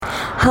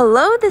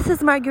Hello, this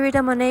is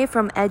Margarita Monet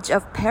from Edge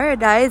of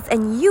Paradise,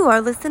 and you are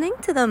listening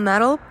to the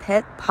Metal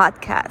Pit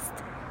Podcast.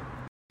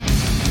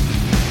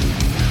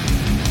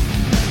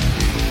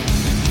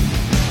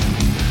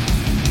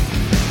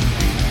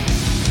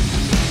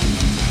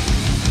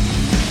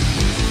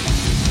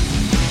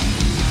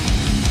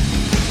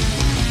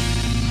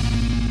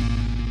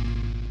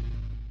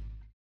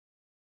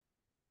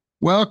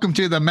 Welcome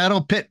to the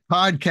Metal Pit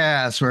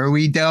Podcast, where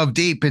we delve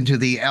deep into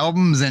the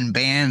albums and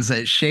bands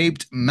that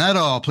shaped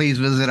metal. Please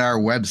visit our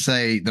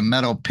website, The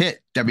Metal Pit,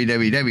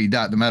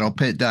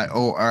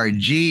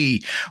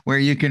 www.themetalpit.org, where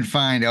you can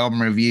find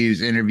album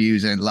reviews,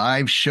 interviews, and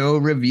live show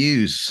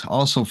reviews.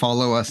 Also,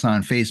 follow us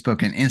on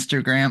Facebook and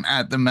Instagram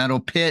at The Metal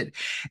Pit.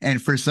 And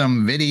for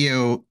some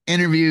video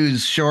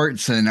interviews,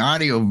 shorts, and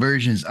audio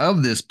versions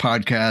of this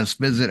podcast,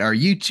 visit our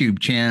YouTube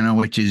channel,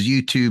 which is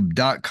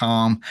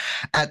youtube.com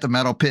at The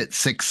Metal Pit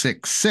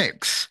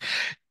 666.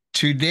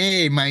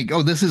 Today,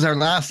 this is our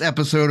last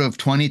episode of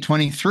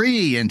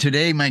 2023, and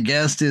today my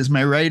guest is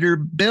my writer,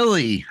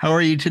 Billy. How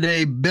are you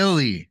today,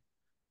 Billy?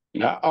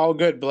 All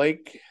good,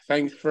 Blake.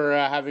 Thanks for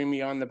having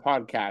me on the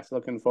podcast.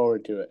 Looking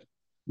forward to it.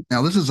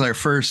 Now, this is our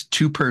first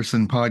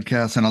two-person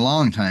podcast in a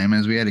long time,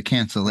 as we had a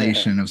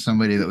cancellation of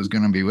somebody that was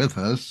going to be with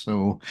us,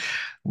 so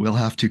we'll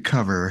have to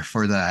cover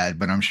for that,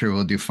 but I'm sure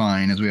we'll do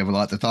fine, as we have a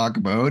lot to talk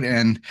about.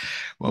 And,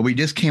 well, we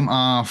just came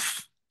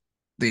off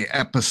the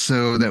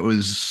episode that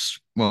was...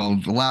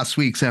 Well, last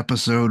week's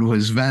episode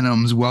was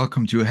Venom's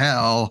Welcome to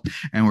Hell,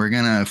 and we're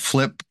going to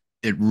flip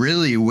it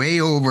really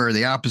way over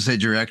the opposite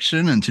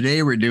direction. And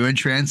today we're doing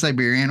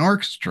Trans-Siberian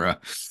Orchestra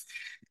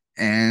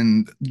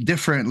and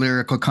different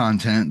lyrical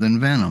content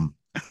than Venom.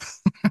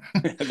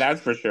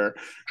 That's for sure.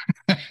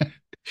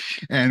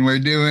 And we're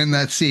doing,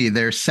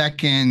 their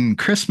second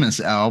Christmas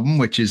album,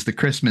 which is The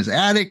Christmas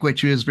Attic,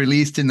 which was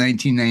released in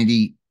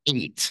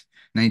 1998.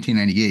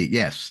 1998,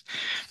 yes.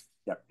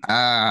 Yep.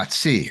 Let's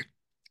see.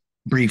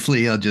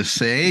 Briefly, I'll just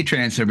say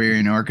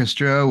Trans-Siberian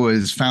Orchestra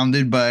was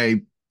founded in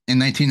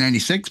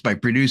 1996 by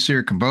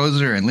producer,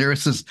 composer, and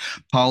lyricist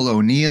Paul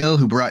O'Neill,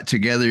 who brought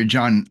together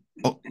John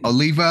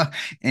Oliva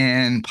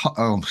and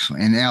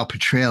Al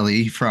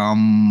Petrelli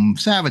from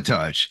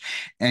Savatage,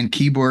 and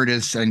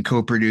keyboardist and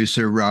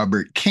co-producer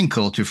Robert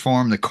Kinkle to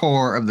form the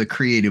core of the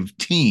creative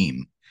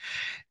team.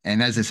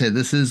 And as I said,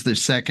 this is their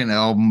second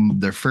album.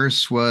 Their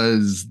first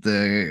was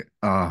the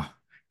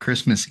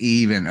Christmas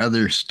Eve and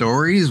Other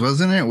Stories,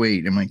 wasn't it?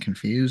 Wait, am I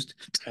confused?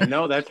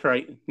 No, that's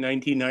right.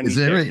 1996. Is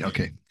that right?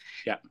 Okay.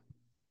 Yeah.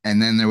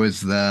 And then there was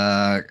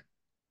the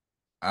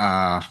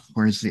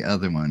where's the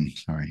other one?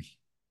 Sorry.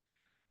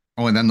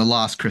 Oh, and then The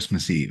Lost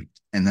Christmas Eve.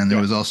 And then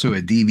there was also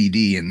a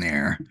DVD in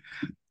there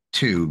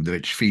too,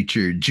 which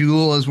featured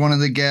Jewel as one of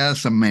the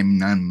guests. I'm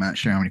not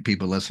sure how many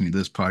people listening to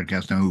this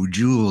podcast know who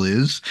Jewel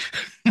is.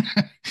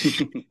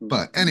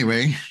 But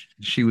anyway,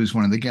 she was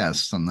one of the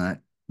guests on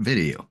that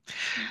video.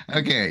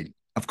 Okay.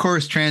 Of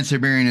course,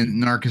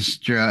 Trans-Siberian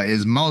Orchestra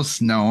is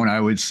most known, I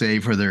would say,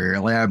 for their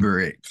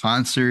elaborate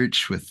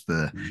concerts with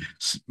the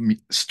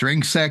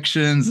string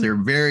sections, their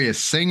various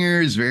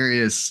singers,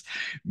 various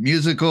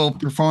musical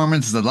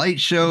performances, the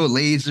light show,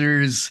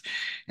 lasers,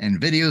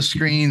 and video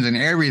screens, and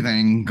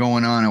everything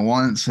going on at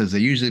once, as they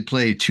usually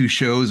play two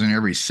shows in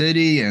every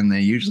city, and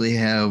they usually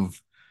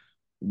have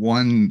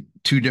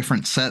two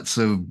different sets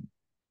of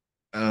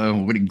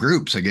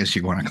groups, I guess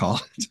you want to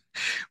call it.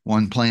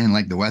 One playing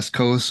like the West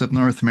Coast of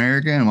North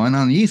America and one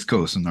on the East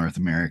Coast of North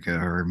America,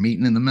 or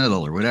meeting in the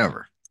middle or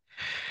whatever.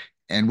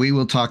 And we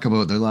will talk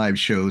about their live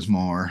shows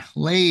more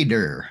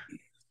later.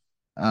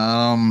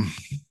 Sorry,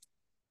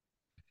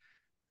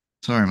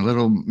 I'm a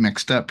little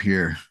mixed up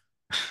here.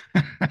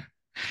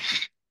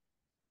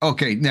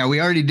 Okay, now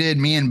we already did,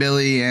 me and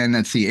Billy and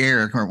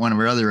Eric, or one of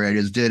our other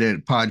writers, did a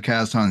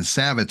podcast on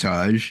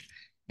Savatage.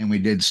 And we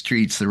did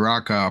Streets, the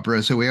rock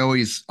opera. So we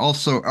always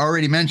also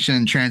already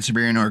mentioned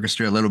Trans-Siberian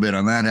Orchestra a little bit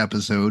on that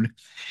episode,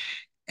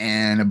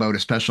 and about a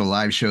special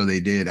live show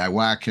they did at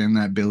Wacken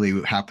that Billy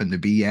happened to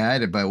be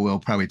at. But we'll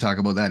probably talk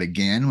about that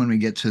again when we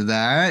get to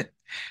that.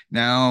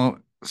 Now,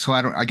 so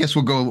I guess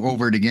we'll go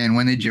over it again.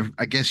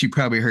 I guess you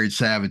probably heard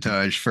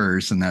Savatage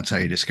first, and that's how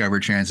you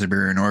discovered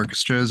Trans-Siberian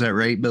Orchestra. Is that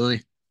right,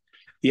 Billy?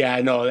 Yeah,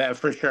 no, that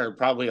for sure.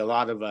 Probably a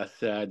lot of us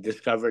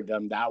discovered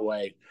them that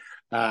way.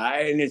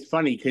 And it's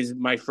funny because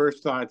my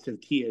first thoughts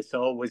of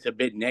TSO was a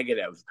bit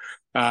negative,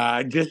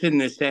 just in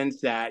the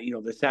sense that,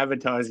 the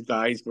Savatage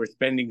guys were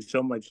spending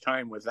so much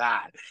time with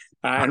that,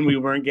 and we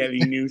weren't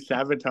getting new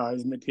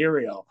Savatage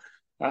material.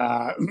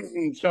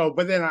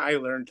 But then I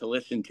learned to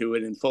listen to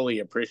it and fully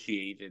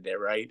appreciated it,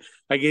 right?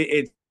 Like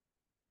it's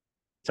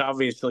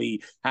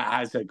obviously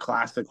has a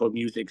classical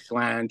music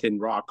slant and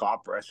rock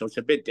opera, so it's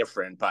a bit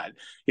different. But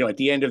at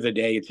the end of the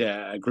day, it's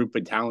a group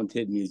of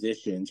talented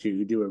musicians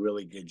who do a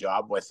really good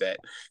job with it.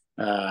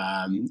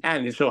 And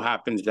it so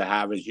happens to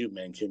have, as you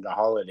mentioned, a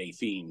holiday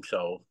theme,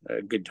 so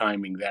good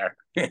timing there.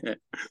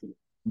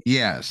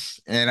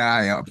 Yes, and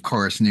I of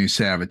course knew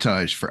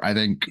Savatage I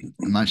think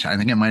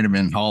it might have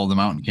been Hall of the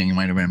Mountain King. It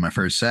might have been my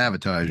first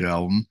Savatage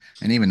album,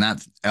 and even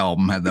that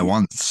album had the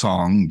one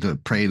song, the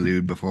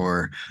prelude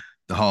before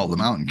the Hall of the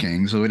Mountain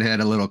King, so it had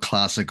a little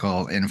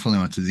classical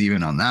influences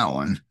even on that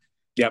one.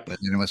 Yep. But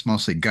it was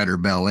mostly gutter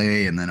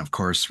ballet, and then of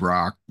course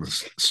rock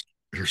was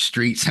or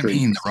streets. I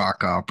mean, the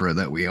rock opera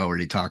that we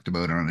already talked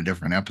about on a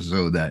different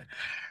episode that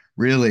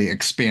really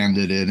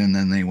expanded it, and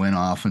then they went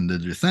off and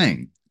did their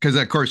thing. Because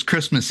of course,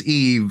 Christmas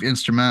Eve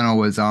instrumental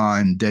was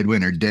on Dead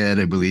Winter Dead,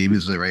 I believe,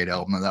 is the right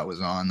album that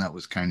was on. That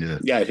was kind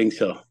of, Yeah, I think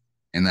so.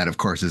 and that of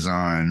course is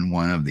on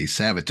one of the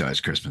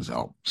Savatage Christmas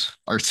albums,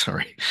 or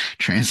sorry,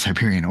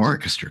 Trans-Siberian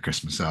Orchestra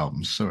Christmas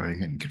albums. Sorry, I'm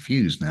getting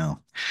confused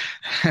now.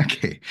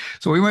 Okay,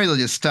 so we might as well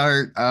just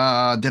start.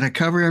 Did I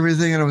cover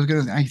everything?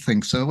 And I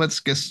think so.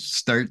 Let's just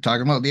start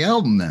talking about the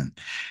album then.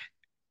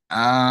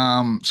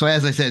 So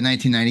as I said,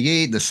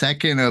 1998, the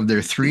second of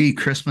their three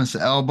Christmas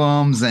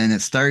albums, and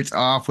it starts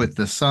off with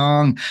the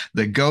song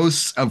 "The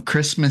Ghosts of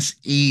Christmas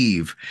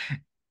Eve."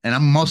 And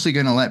I'm mostly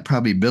going to let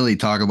probably Billy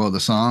talk about the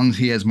songs.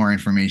 He has more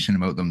information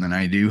about them than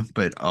I do,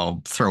 but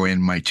I'll throw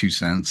in my 2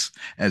 cents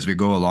as we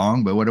go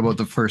along. But what about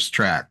the first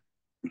track?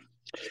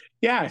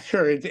 Yeah,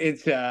 sure.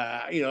 It's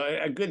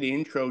a good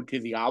intro to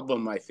the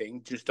album, I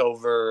think, just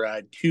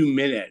over 2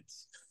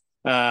 minutes.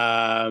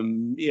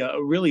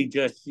 Really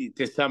just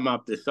to sum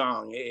up the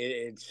song,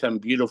 it's some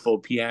beautiful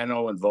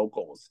piano and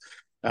vocals.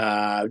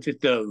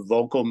 Just the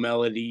vocal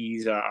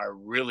melodies are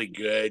really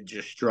good,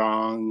 just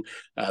strong,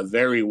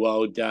 very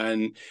well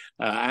done.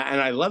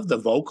 And I love the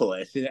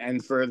vocalist.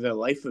 And for the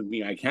life of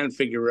me, I can't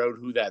figure out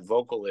who that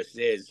vocalist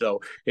is.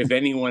 So if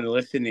anyone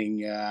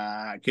listening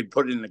could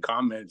put in the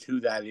comments who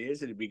that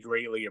is, it'd be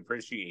greatly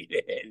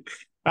appreciated.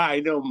 I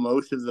know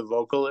most of the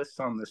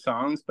vocalists on the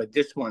songs, but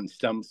this one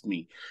stumps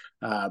me.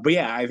 But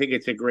yeah, I think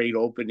it's a great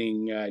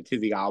opening to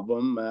the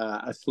album,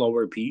 a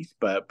slower piece,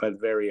 but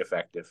very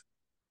effective.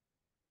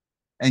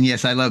 And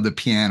yes, I love the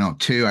piano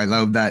too. I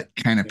love that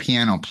kind of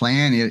piano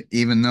playing,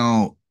 even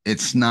though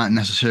it's not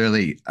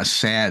necessarily a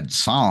sad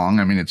song.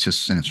 I mean, it's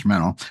just an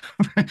instrumental,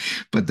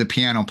 but the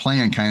piano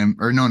playing kind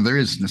of, or no,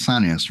 it's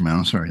not an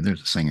instrumental. Sorry,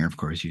 there's a singer, of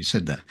course. You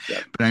said that,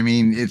 Yep. but I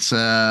mean, it's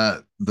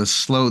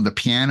the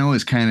piano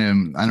is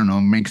kind of, I don't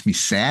know, makes me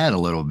sad a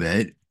little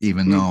bit,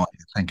 even though I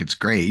think it's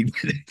great.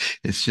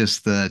 It's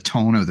just the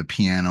tone of the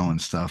piano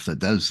and stuff that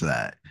does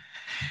that.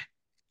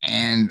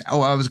 And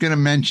I was going to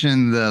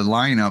mention the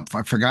lineup.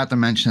 I forgot to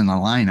mention the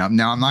lineup.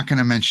 Now I'm not going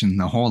to mention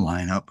the whole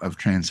lineup of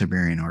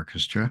Trans-Siberian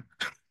Orchestra.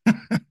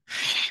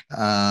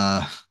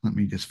 Let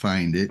me just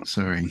find it.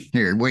 Sorry.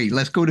 Here, wait,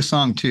 let's go to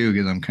song two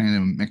because I'm kind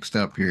of mixed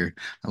up here.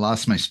 I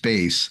lost my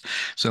space.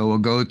 So we'll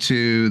go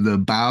to the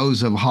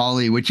Boughs of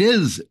Holly, which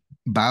is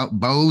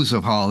Boughs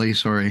of Holly,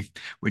 sorry,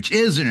 which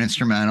is an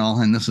instrumental,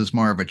 and this is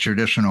more of a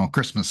traditional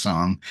Christmas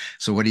song.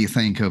 So what do you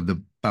think of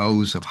the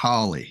Boughs of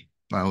Holly?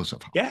 Boughs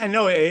of Holly. Yeah,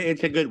 no,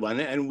 it's a good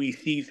one, and we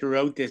see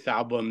throughout this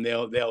album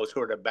they'll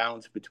sort of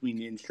bounce between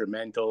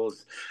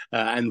instrumentals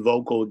and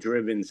vocal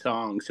driven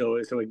songs, so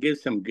it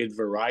gives some good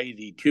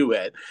variety to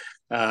it.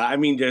 I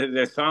mean,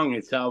 the song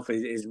itself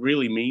is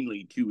really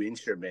mainly two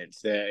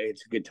instruments.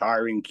 It's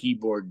guitar and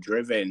keyboard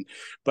driven,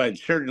 but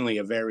certainly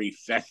a very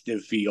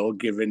festive feel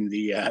given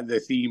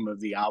the theme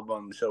of the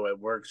album, so it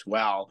works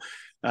well.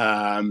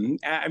 I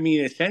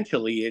mean,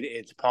 essentially,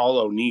 it's Paul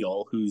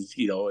O'Neill who's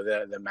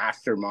the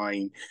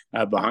mastermind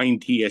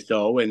behind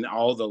TSO and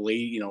all the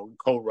late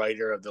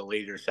co-writer of the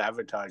later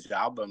Savatage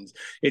albums.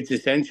 It's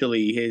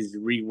essentially his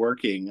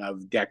reworking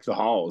of Deck the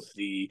Halls,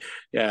 the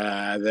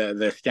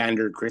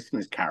standard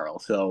Christmas carol.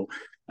 So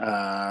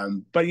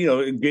but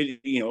good,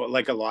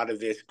 like a lot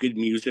of this, good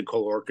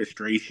musical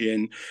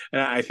orchestration.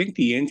 I think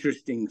the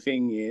interesting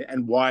thing is,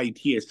 and why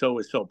TSO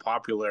is so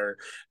popular,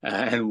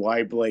 and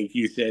why, Blake,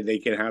 you said they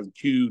can have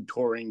two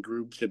touring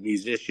groups of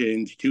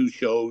musicians, two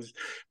shows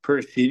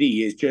per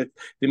city, is just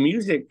the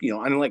music.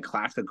 Unlike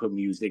classical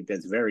music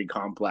that's very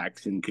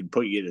complex and could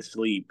put you to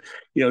sleep,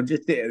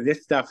 just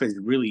this stuff is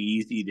really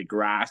easy to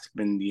grasp,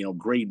 and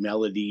great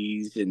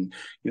melodies, and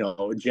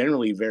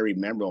generally very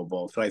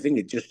memorable. So I think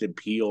it just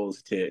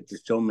appeals to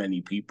so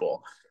many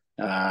people.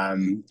 So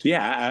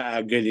yeah,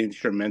 a good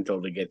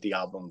instrumental to get the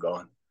album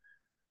going.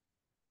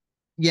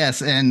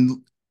 Yes,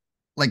 and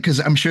like, because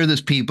I'm sure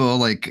there's people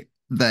like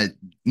that,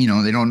 they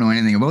don't know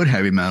anything about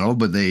heavy metal,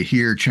 but they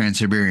hear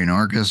Trans-Siberian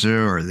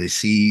Orchestra or they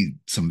see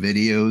some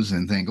videos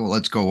and think, oh,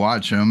 let's go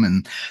watch them.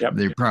 And Yep.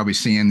 they're probably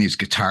seeing these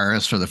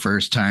guitarists for the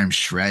first time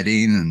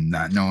shredding and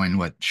not knowing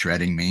what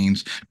shredding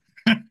means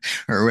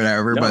or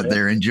whatever, but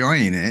they're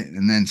enjoying it.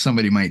 And then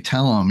somebody might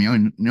tell them,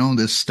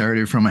 this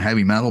started from a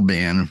heavy metal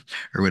band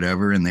or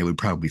whatever, and they would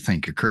probably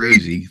think you're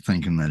crazy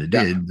thinking that it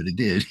did, but it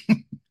did.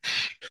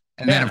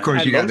 And then, of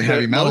course, you got the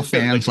heavy metal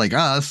fans like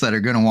us that are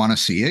going to want to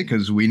see it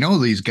because we know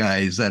these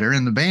guys that are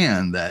in the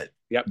band, that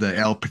the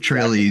Al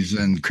Petrillis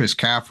and Chris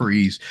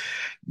Caffrey's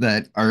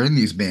that are in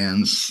these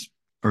bands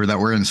or that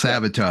were in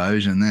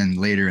Savatage and then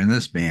later in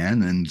this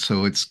band. And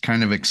so it's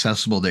kind of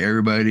accessible to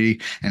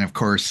everybody. And of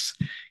course,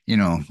 you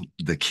know,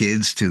 the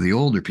kids to the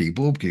older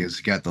people because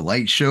you got the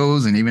light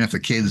shows. And even if the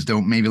kids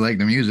don't maybe like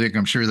the music,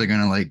 I'm sure they're going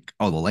to like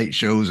all the light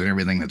shows and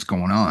everything that's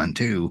going on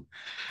too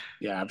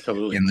Yeah,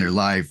 absolutely. in their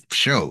live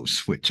shows,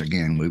 which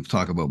again, we'll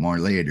talk about more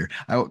later.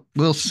 I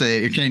will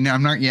say, okay, now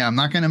I'm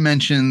not going to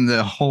mention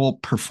the whole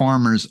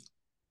performers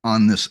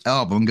on this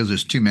album because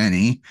there's too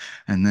many,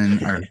 and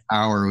then our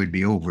hour would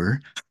be over.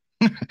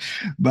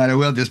 But I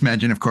will just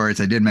mention, of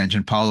course, I did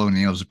mention Paul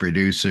O'Neill's the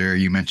producer.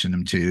 You mentioned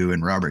him too,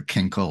 and Robert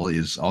Kinkle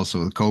is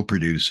also the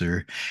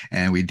co-producer.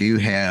 And we do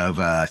have,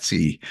 let's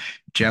see,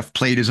 Jeff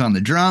Plate is on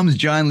the drums.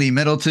 John Lee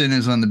Middleton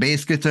is on the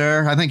bass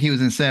guitar. I think he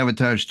was in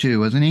Savatage too,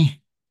 wasn't he?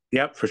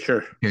 Yep, for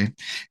sure. Okay.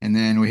 And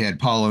then we had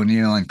Paul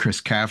O'Neill and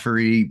Chris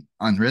Caffery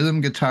on rhythm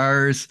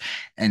guitars,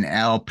 and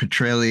Al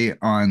Petrelli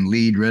on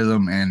lead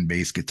rhythm and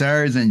bass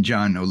guitars, and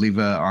John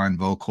Oliva on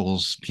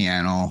vocals,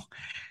 piano,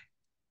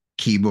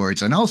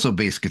 keyboards, and also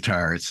bass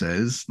guitar, it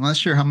says. I'm not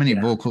sure how many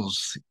Yeah.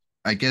 vocals.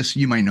 I guess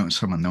you might know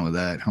someone know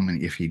that. How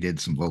many if he did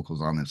some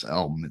vocals on this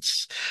album.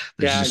 There's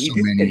Yeah, just he so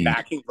did some many.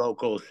 backing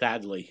vocals,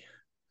 sadly.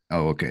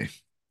 Oh, okay.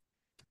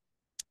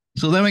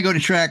 So then we go to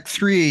track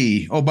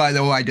 3. Oh, by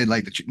the way, I did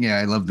like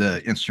I love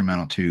the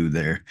instrumental too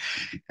there,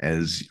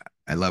 as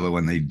I love it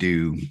when they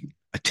do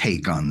a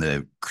take on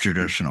the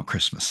traditional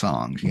Christmas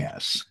songs.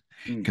 Yes,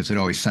 Mm. because it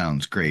always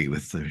sounds great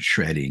with the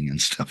shredding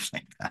and stuff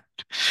like that.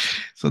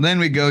 So then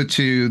we go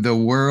to the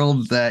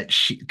world that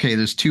okay,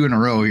 there's 2 in a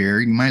row here.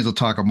 You might as well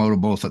talk about them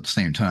both at the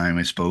same time,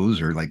 I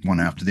suppose, or like one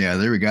after the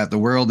other. We got the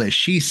world that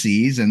she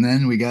sees, and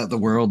then we got the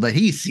world that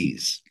he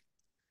sees.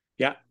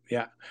 Yeah,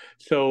 yeah.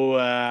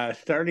 So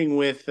starting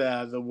with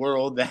the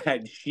world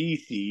that she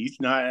sees,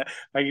 not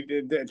I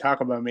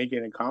talk about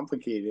making it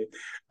complicated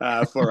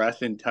for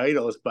us in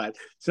titles, but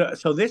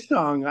so this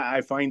song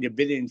I find a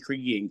bit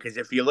intriguing because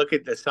if you look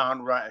at the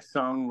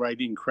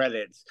songwriting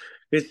credits,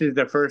 this is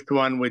the first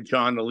one with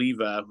John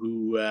Oliva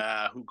who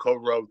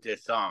co-wrote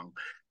this song.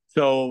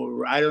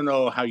 So I don't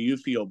know how you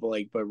feel,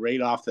 Blake, but right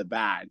off the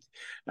bat,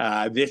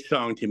 this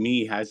song to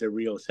me has a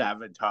real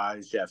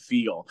Savatage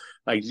feel.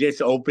 Like this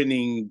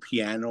opening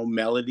piano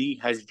melody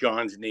has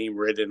John's name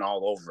written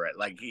all over it.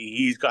 Like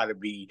he's got to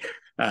be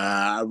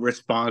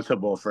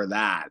responsible for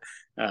that.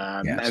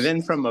 And Yes.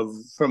 then from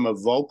a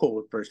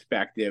vocal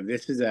perspective,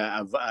 this is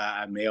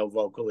a male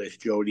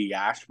vocalist, Jody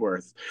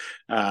Ashworth.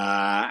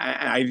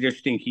 I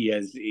just think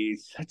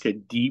he's such a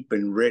deep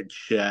and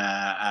rich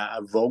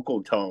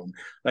vocal tone.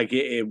 Like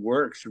it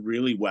works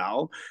really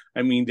well.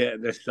 I mean,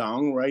 the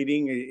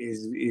songwriting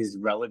is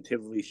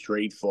relatively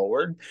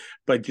straightforward,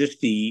 but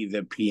just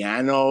the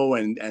piano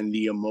and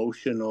the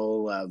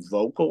emotional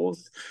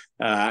vocals.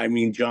 I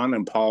mean, John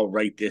and Paul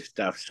write this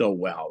stuff so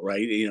well,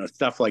 right? You know,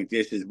 stuff like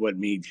this is what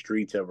made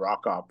Streets of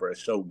Rock Opera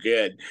so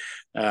good.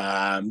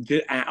 And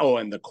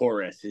the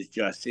chorus is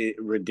just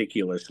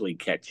ridiculously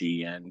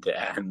catchy and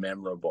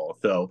memorable.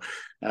 So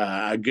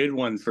a good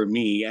one for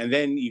me. And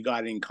then you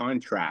got in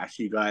contrast,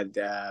 you got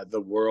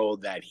the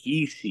world that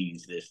he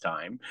sees this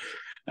time.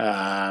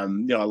 A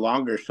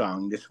longer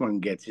song. This one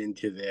gets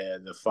into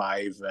the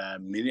 5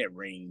 minute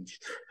range.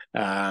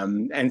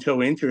 And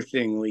so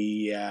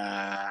interestingly,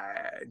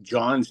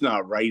 John's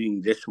not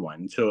writing this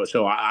one, so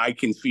I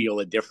can feel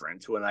a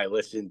difference when I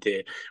listen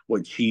to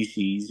what she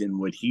sees and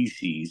what he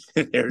sees.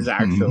 There's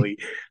actually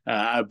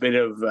a bit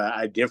of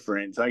a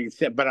difference. Like I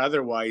said, but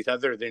otherwise,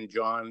 other than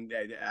John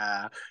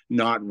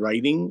not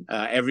writing,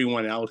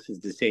 everyone else is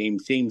the same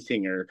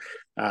singer.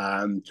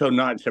 So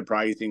not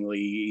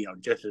surprisingly,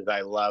 just as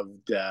I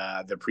loved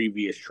the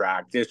previous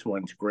track, this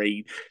one's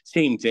great.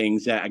 Same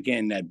things.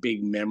 Again, that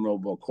big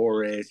memorable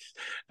chorus.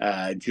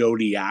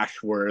 Jody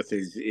Ashworth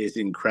is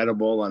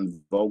incredible on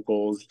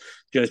vocals.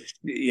 Just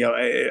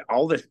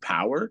all this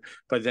power,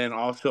 but then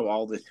also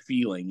all this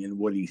feeling in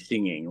what he's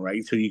singing,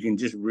 right? So you can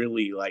just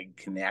really like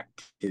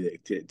connect to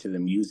the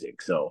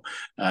music. So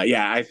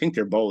yeah, I think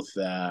they're both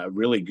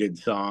really good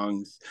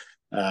songs.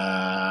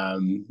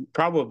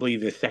 Probably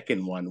the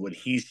second one, what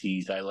he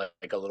sees, I like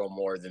a little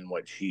more than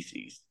what she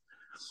sees.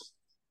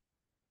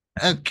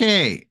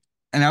 Okay.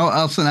 And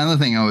also another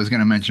thing I was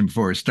going to mention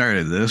before we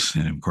started this,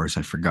 and of course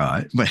I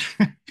forgot, but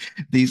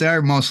these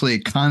are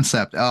mostly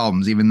concept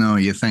albums, even though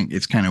you think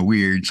it's kind of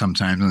weird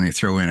sometimes when they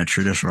throw in a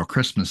traditional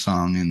Christmas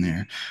song in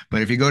there.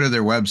 But if you go to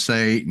their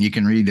website, you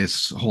can read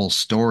this whole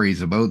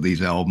stories about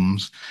these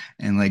albums.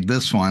 And like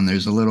this one,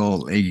 there's a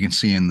little, you can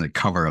see in the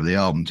cover of the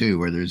album too,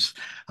 where there's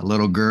a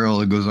little girl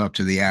who goes up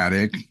to the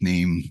attic,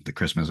 named the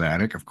Christmas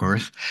attic, of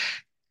course,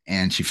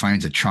 and she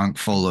finds a trunk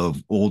full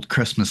of old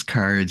Christmas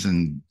cards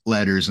and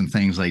letters and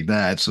things like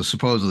that. So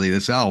supposedly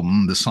this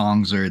album, the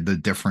songs are the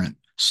different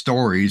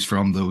stories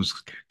from those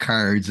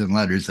cards and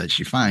letters that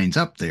she finds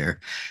up there.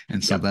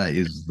 And so Yep. that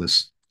is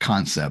this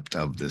concept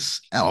of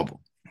this album.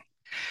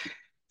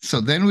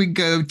 So then we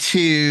go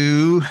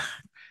to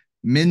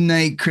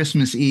Midnight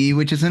Christmas Eve,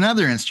 which is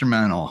another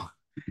instrumental.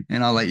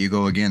 And I'll let you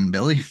go again,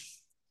 Billy.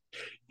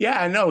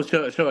 Yeah, no.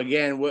 So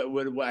again,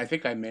 what I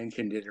think I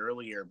mentioned it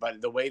earlier, but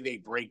the way they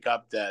break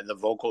up the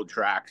vocal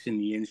tracks and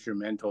the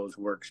instrumentals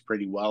works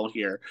pretty well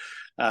here,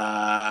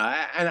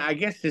 and I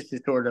guess this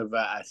is sort of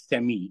a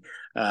semi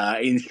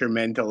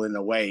instrumental in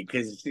a way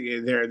because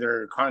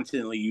they're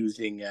constantly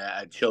using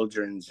a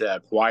children's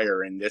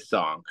choir in this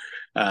song,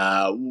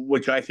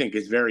 which I think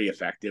is very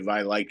effective.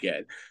 I like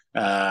it.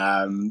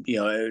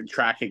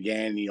 Track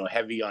again,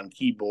 heavy on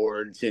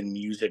keyboards and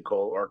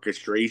musical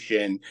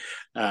orchestration,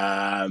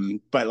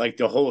 but like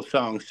the whole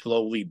song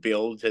slowly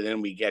builds, and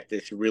then we get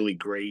this really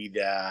great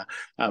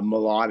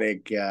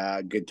melodic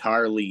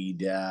guitar lead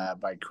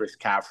by Chris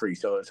Caffrey.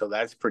 So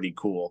that's pretty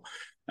cool.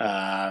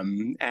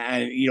 And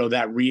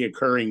that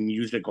reoccurring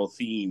musical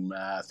theme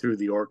through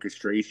the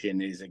orchestration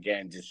is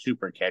again just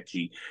super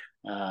catchy.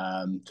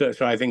 So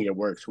I think it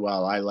works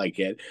well. I like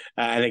it.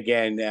 And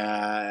again,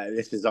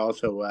 this is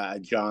also a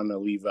John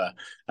Oliva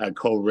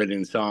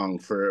co-written song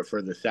for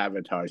the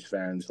Savatage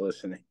fans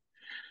listening.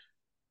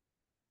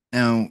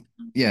 Now,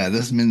 yeah,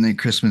 this is Midnight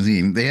Christmas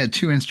Eve. They had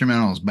two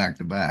instrumentals back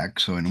to back,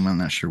 so I'm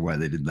not sure why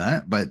they did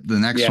that. But the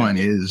next Yeah. one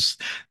is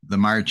the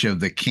March of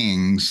the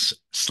Kings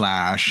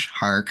slash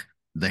Hark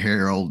the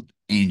Herald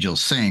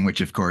Angels Sing,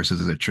 which of course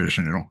is a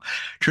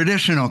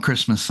traditional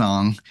Christmas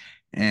song.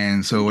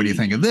 And so, what do you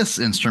think of this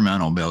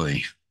instrumental,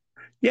 Billy?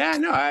 Yeah,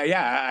 no,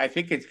 I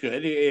think it's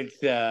good.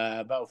 It's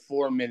about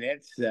 4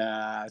 minutes.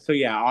 So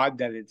yeah, odd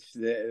that it's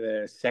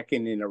the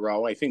second in a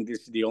row. I think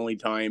this is the only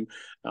time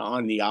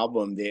on the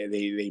album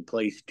they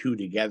place two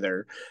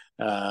together.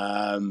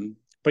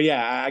 But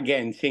yeah,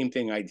 again, same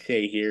thing I'd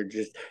say here.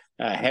 Just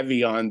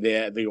heavy on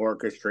the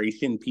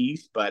orchestration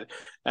piece, but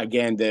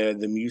again,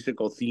 the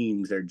musical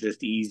themes are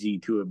just easy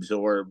to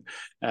absorb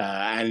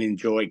and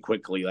enjoy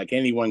quickly. Like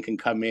anyone can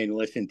come in,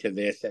 listen to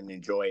this, and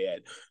enjoy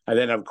it. And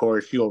then, of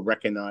course, you'll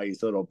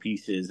recognize little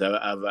pieces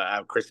of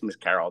a Christmas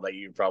Carol that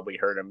you've probably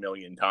heard a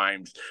million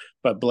times.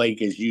 But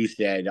Blake, as you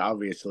said,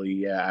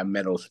 obviously a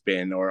metal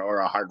spin or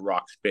a hard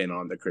rock spin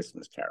on the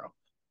Christmas Carol.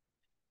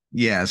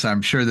 Yes,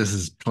 I'm sure this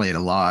is played a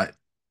lot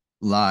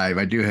live.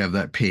 I do have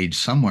that page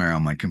somewhere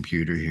on my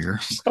computer here.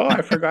 Oh,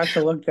 I forgot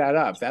to look that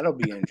up. That'll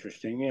be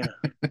interesting.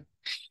 Yeah.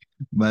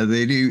 But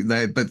they do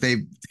that, but they,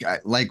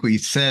 like we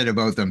said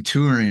about them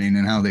touring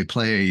and how they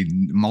play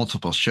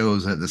multiple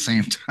shows at the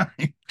same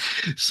time.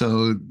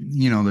 So,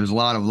 there's a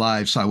lot of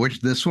live. So,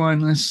 which this one,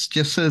 this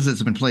just says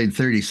it's been played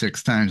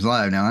 36 times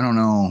live. Now, I don't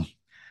know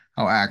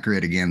how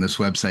accurate, again, this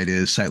website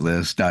is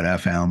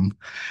setlist.fm,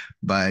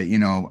 but,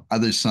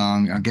 other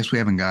song, I guess we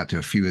haven't got to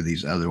a few of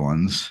these other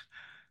ones.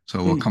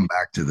 So we'll Hmm. come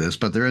back to this,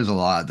 but there is a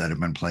lot that have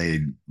been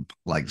played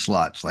like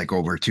slots, like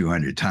over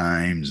 200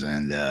 times.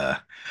 And,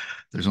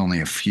 there's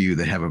only a few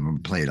that haven't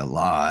been played a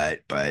lot,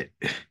 but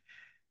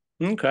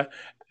Okay.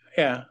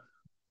 Yeah.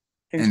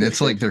 and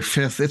it's Interesting.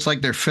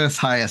 like their fifth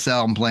highest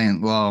album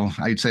playing. Well,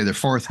 I'd say their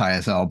fourth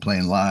highest album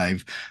playing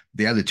live.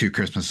 The other two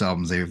Christmas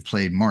albums, they've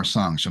played more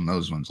songs from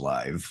those ones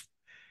live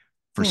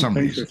for some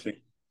reason. Interesting.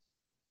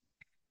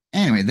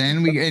 Anyway,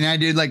 and I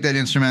did like that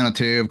instrumental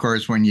too. Of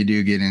course, when you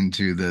do get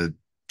into the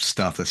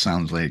stuff that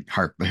sounds like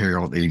Hark the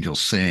Herald Angels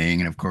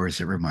Sing, and of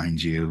course, it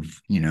reminds you of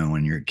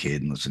when you're a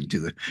kid and listening to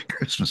the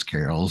Christmas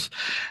carols.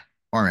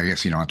 Or I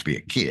guess you don't have to be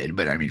a kid,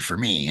 but I mean, for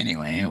me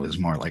anyway, it was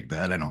more like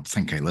that. I don't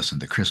think I listen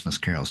to Christmas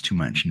carols too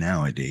much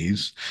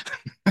nowadays.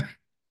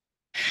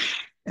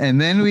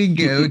 And then we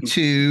go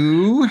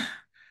to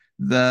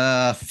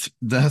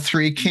the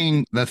three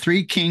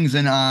kings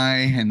and I,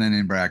 and then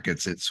in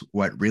brackets, it's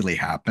what really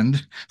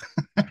happened.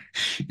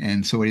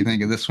 And so, what do you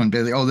think of this one,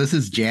 Billy? Oh, this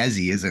is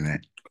jazzy, isn't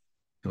it?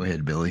 Go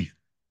ahead, Billy.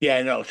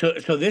 Yeah, no. So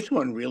this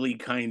one really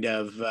kind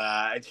of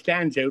it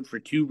stands out for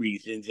two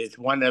reasons. It's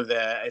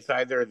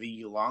either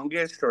the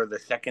longest or the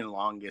second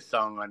longest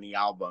song on the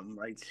album,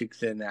 right?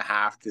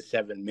 6.5 to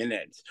 7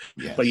 minutes.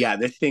 But Yes. yeah,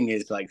 this thing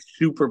is like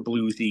super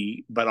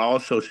bluesy, but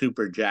also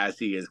super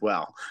jazzy as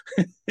well.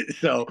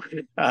 So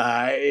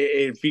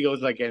it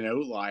feels like an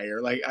outlier.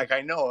 Like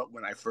I know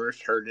when I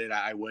first heard it,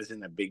 I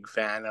wasn't a big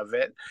fan of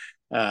it,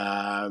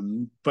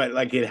 but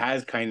like it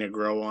has kind of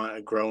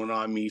grown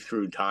on me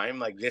through time.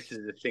 Like this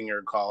is a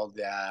singer called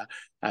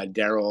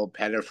Daryl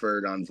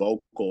Pettiford on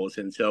vocals,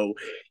 and so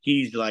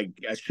he's like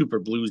a super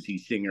bluesy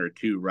singer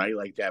too, right?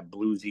 Like that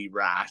bluesy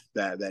rasp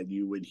that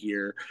you would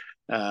hear,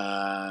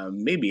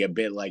 maybe a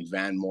bit like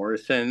Van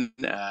Morrison,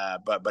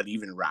 but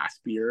even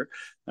raspier.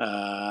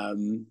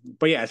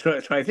 But yeah,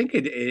 so I think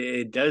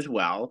it does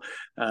well.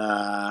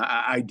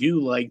 I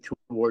do like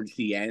towards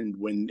the end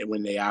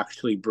when they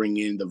actually bring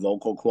in the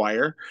vocal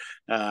choir,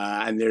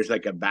 and there's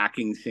like a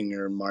backing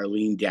singer,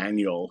 Marlene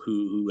Daniel,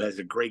 who has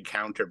a great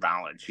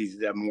counterbalance. She's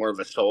more of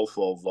a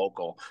soulful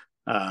vocal.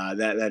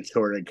 That's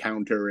sort of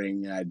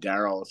countering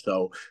Daryl.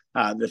 So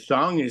the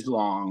song is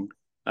long.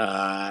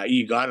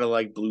 You gotta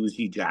like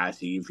bluesy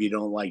jazzy. If you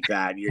don't like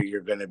that,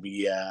 you're gonna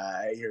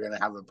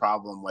have a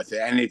problem with it.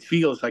 And it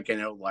feels like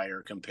an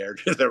outlier compared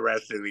to the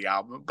rest of the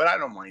album, but I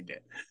don't mind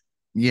it.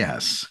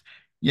 Yes.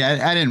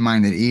 Yeah, I didn't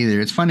mind it either.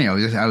 It's funny.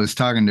 I was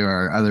talking to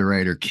our other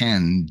writer,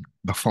 Ken,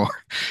 before,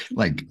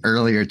 like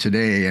earlier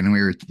today,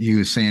 and he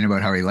was saying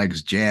about how he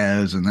likes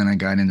jazz, and then I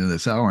got into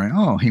this hour, and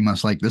oh, he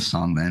must like this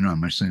song then,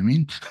 I'm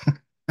assuming,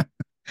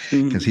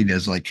 because he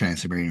does like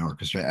Trans-Siberian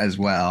Orchestra as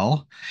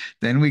well.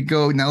 Then we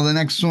go now. The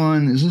next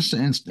one is this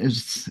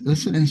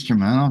an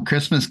instrumental?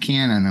 Christmas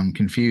Canon. I'm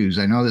confused.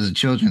 I know there's a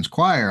children's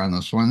choir on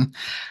this one.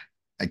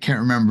 I can't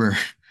remember.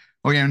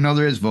 Oh yeah, no,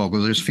 there is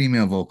vocals. There's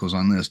female vocals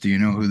on this. Do you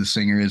know who the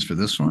singer is for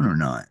this one or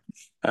not?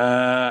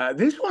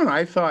 This one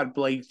I thought,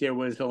 Blake, there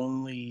was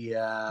only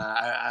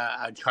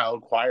a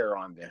child choir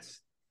on this,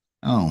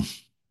 Oh,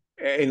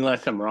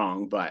 unless I'm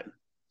wrong, but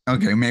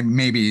okay.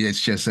 Maybe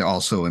it's just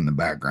also in the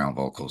background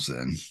vocals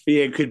then.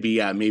 yeah, it could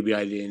be. Maybe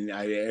I didn't.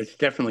 It's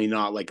definitely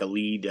not like a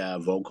lead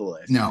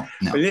vocalist. No,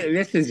 But no.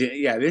 this is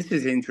yeah, this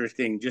is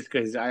interesting just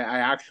because I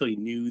actually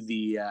knew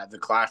the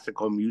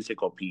classical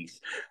musical piece.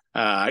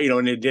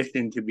 In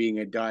addition to being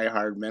a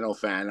diehard metal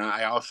fan,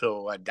 I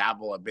also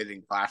dabble a bit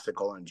in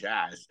classical and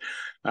jazz.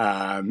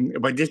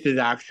 But this is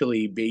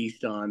actually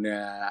based on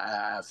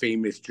a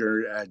famous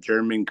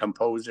German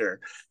composer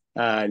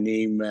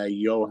named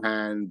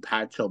Johann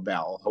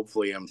Pachelbel.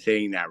 Hopefully, I'm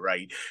saying that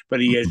right.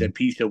 But he has a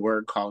piece of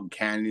work called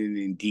Canon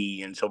in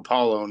D. And so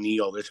Paul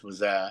O'Neill, this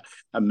was a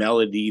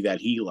melody that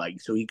he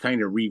liked. So he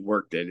kind of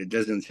reworked it. It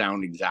doesn't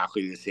sound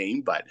exactly the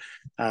same, but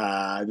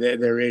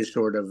there is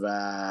sort of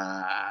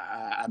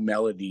a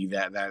melody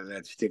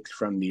that sticks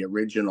from the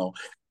original.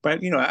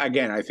 But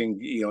again, I think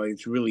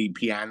it's really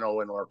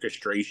piano and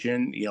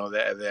orchestration.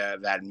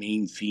 That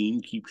main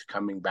theme keeps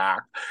coming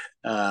back.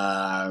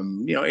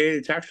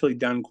 It's actually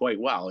done quite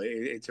well.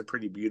 It's a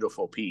pretty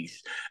beautiful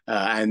piece,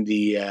 and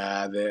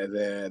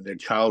the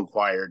child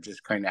choir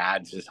just kind of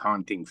adds this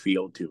haunting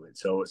feel to it.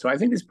 So I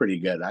think it's pretty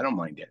good. I don't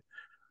mind it.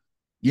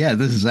 Yeah,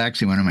 this is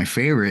actually one of my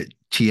favorite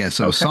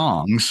TSO Okay.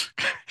 songs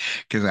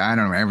because I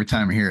don't know. Every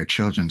time I hear a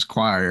children's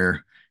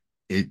choir,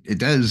 it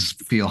does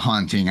feel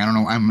haunting. I don't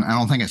know. I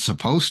don't think it's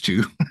supposed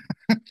to.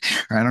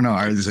 I don't know.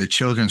 Is a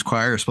children's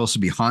choir supposed to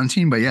be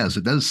haunting? But yes,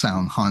 it does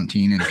sound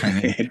haunting and kind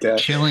of it,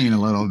 chilling a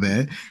little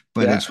bit,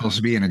 but it's yeah, supposed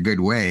to be in a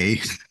good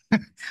way, I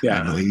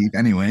yeah. believe.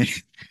 Anyway,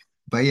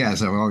 but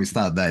yes, I've always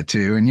thought that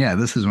too. And yeah,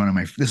 this is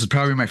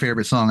probably my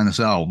favorite song on this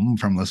album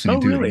from listening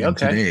Oh, to it really? again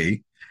Okay.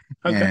 today.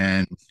 Okay.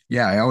 And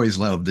yeah, I always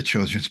love the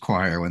children's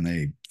choir when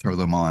they throw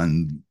them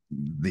on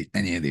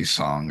any of these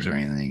songs or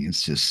anything.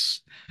 It's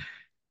just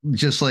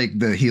like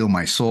the Heal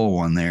My Soul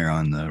one there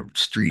on the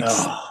streets,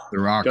 Oh, the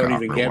rock don't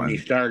even opera get me one.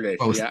 started.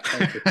 Both. Yeah,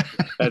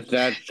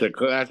 that's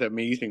an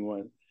amazing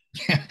one.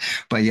 Yeah.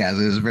 But yeah,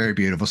 there's a very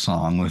beautiful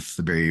song with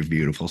the very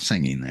beautiful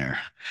singing there.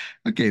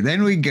 Okay,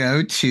 then we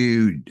go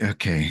to,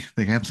 okay,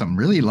 they have some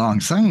really long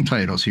song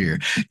titles here.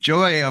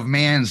 Joy of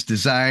Man's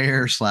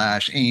Desire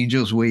slash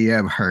Angels We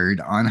Have Heard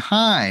on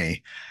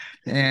High.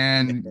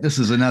 And this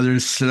is another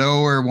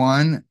slower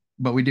one,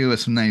 but we do have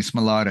some nice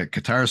melodic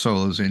guitar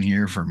solos in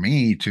here for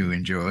me to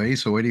enjoy.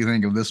 So what do you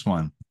think of this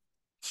one?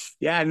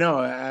 Yeah, no,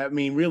 I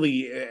mean,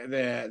 really,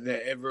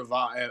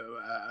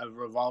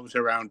 revolves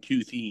around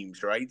two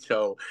themes, right?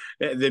 So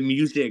the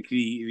music,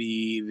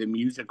 the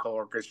musical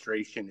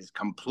orchestration is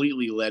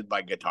completely led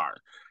by guitar,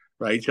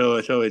 right? So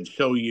it's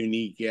so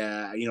unique.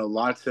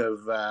 Lots of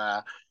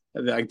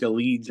like the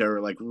leads are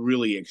like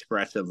really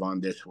expressive on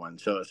this one.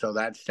 So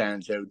that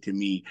stands out to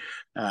me.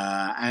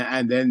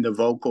 And then the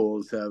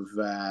vocals of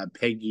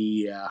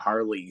Peggy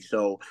Harley.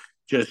 So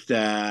just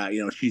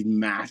she's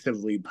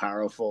massively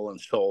powerful and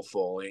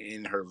soulful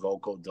in her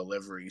vocal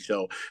delivery.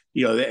 So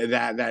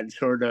that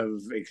sort of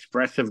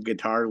expressive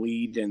guitar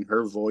lead and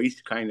her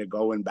voice kind of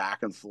going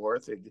back and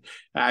forth,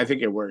 I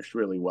think it works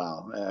really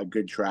well.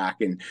 Good track.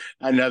 And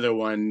another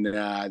one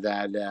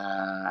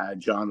that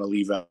John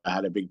Oliva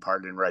had a big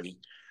part in writing.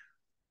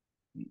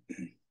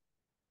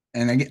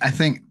 And I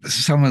think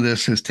some of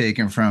this is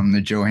taken from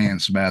the Johann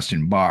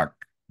Sebastian Bach.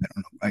 I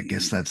don't know. I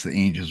guess that's the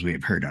Angels We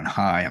Have Heard on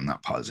High. I'm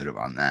not positive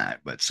on that,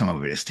 but some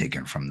of it is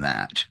taken from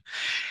that.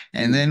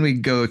 And then we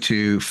go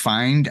to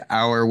Find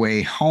Our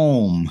Way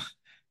Home.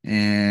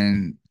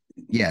 And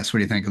yes, what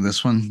do you think of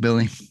this one,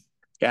 Billy?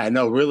 Yeah,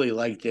 no, really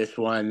like this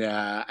one.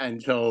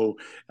 And so,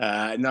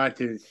 not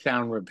to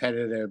sound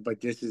repetitive,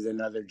 but this is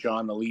another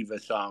John Oliva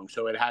song.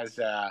 So it has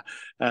a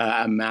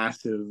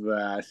massive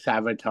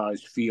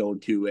Savatage feel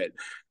to it.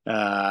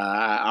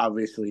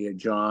 Obviously, a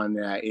John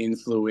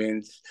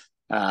influence.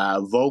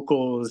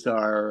 Vocals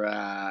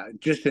are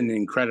just an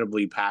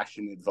incredibly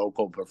passionate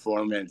vocal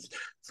performance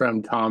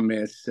from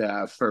Thomas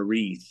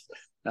Faris.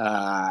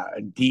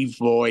 Deep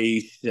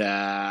voice,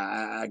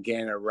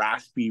 again, a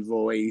raspy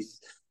voice.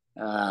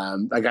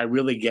 Like I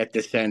really get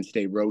the sense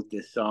they wrote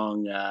this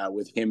song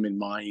with him in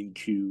mind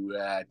to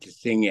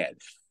sing it.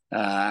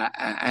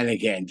 And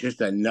again,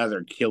 just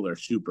another killer,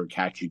 super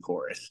catchy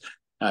chorus.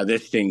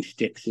 This thing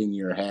sticks in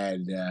your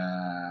head.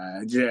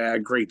 A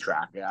great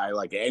track. I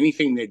like it.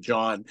 Anything that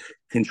John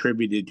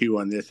contributed to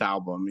on this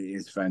album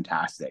is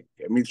fantastic.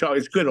 I mean, so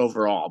it's good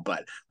overall,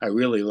 but I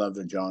really love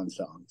the John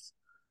songs.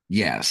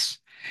 Yes.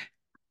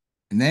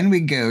 And then we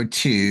go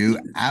to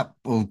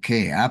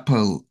okay,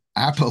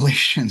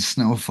 Appalachian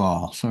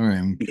Snowfall. Sorry,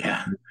 I'm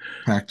Yeah.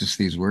 practice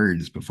these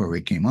words before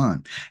we came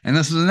on. And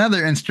this is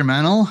another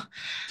instrumental.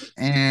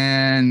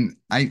 And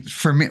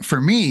for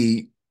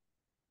me,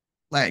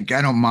 like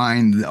I don't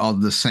mind all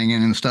the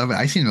singing and stuff.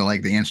 I seem to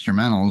like the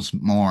instrumentals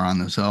more on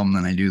this album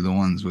than I do the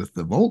ones with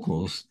the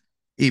vocals.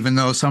 Even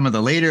though some of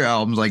the later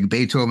albums, like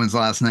Beethoven's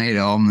Last Night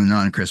album, the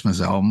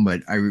non-Christmas album,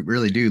 but I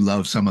really do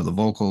love some of the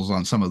vocals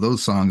on some of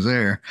those songs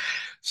there.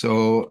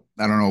 So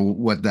I don't know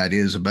what that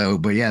is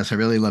about, but yes, I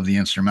really love the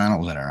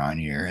instrumentals that are on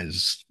here.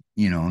 As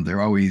you know,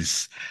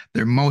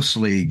 they're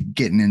mostly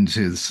getting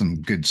into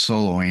some good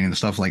soloing and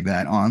stuff like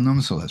that on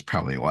them. So that's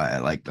probably why I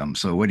like them.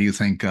 So what do you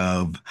think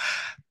of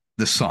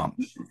the song?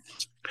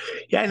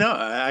 Yeah, no,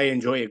 I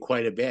enjoy it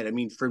quite a bit. I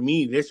mean, for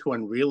me, this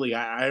one really,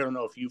 I don't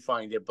know if you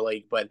find it,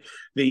 Blake, but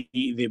the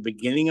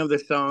beginning of the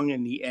song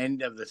and the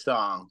end of the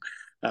song,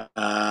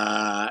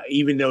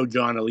 even though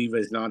John Oliva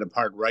is not a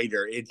part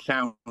writer, it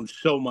sounds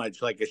so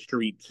much like a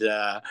street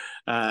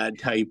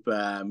type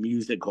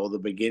musical, the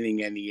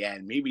beginning and the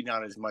end. Maybe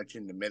not as much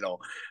in the middle,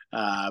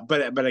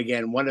 but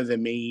again, one of the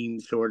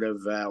main sort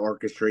of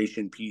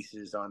orchestration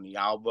pieces on the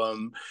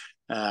album.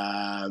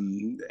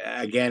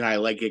 Again, I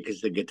like it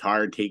because the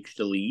guitar takes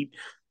the lead.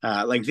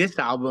 Like this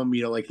album,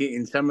 like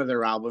in some of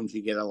their albums,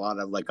 you get a lot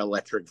of like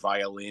electric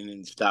violin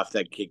and stuff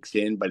that kicks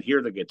in, but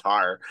here the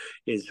guitar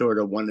is sort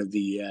of one of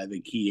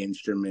the key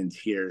instruments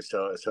here.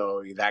 So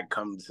that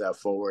comes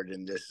forward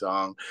in this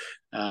song,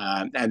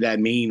 and that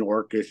main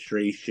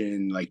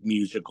orchestration, like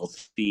musical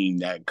theme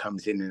that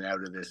comes in and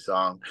out of this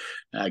song,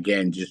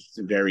 again, just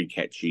very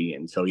catchy.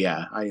 And so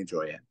yeah, I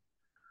enjoy it.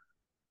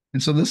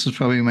 And so this is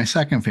probably my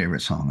second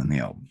favorite song on the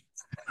album.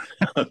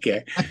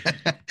 Okay.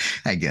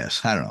 I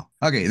guess. I don't know.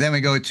 Okay, then we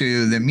go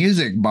to the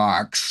music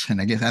box. And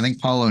I think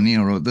Paul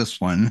O'Neill wrote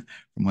this one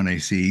from what I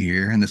see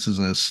here. And this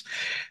is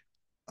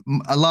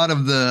a lot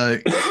of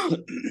the,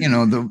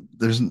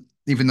 there's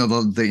even though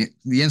the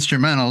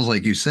instrumentals,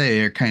 like you say,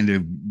 are kind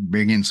of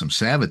bringing some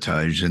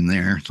Savatage in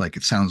there. It's like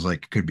it sounds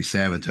like it could be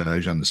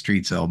Savatage on the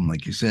Streets album,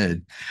 like you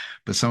said.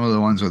 But some of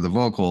the ones with the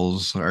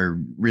vocals are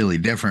really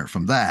different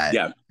from that.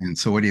 Yeah. And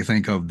so what do you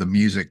think of the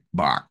music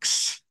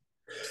box?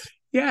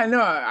 Yeah,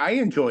 no, I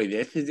enjoy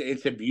this.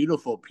 It's a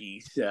beautiful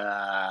piece.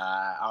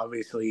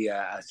 Obviously,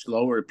 a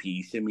slower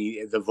piece. I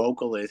mean, the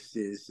vocalist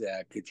is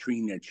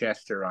Katrina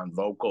Chester on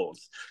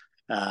vocals.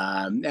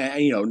 And,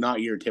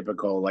 not your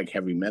typical like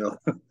heavy metal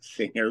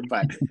singer,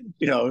 but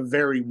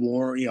very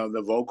warm.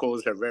 The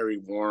vocals are very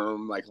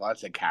warm, like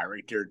lots of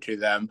character to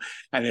them.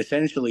 And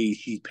essentially,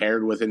 she's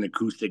paired with an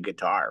acoustic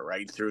guitar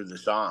right through the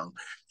song.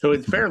 So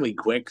it's fairly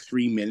quick,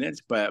 3 minutes,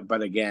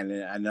 but again,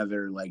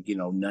 another like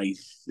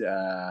nice,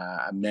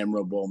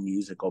 memorable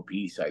musical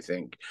piece. I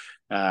think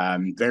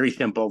very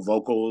simple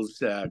vocals,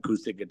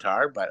 acoustic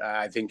guitar, but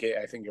I think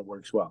it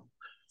works well.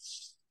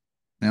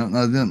 Now,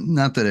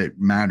 not that it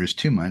matters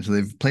too much.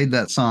 They've played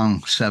that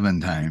song 7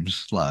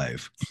 times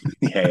live.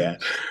 Yeah, yeah,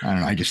 I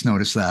don't know. I just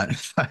noticed that.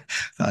 Thought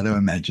I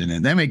would mention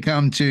it. Then we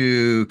come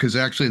to, because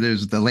actually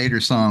there's the later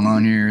song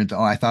on here.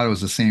 Oh, I thought it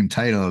was the same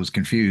title. I was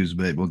confused,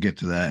 but we'll get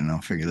to that and I'll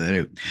figure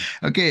that out.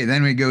 Okay,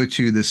 then we go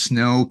to The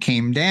Snow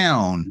Came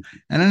Down,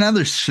 and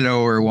another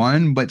slower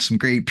one, but some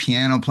great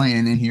piano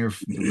playing in here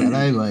that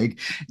I like.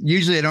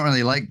 Usually I don't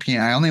really like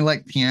piano. I only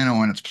like piano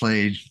when it's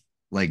played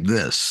like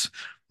this.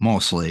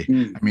 Mostly.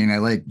 Mm. I mean, I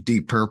like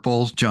Deep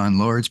Purple's John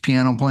Lord's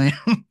piano playing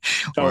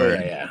Oh or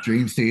yeah, yeah,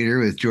 Dream Theater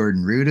with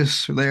Jordan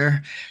Rudess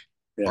there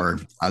yeah. or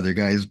other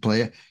guys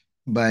play it.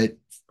 But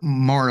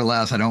more or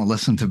less, I don't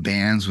listen to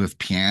bands with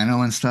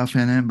piano and stuff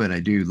in it, but I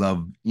do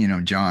love,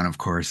 John, of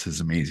course, is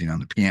amazing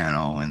on the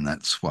piano, and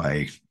that's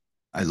why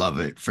I love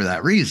it for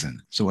that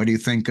reason. So, what do you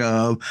think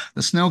of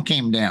The Snow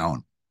Came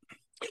Down?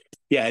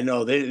 Yeah,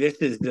 no, this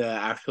is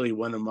actually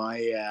one of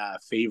my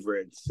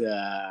favorites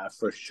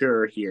for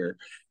sure here.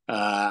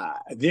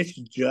 This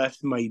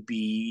just might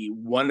be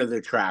one of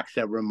the tracks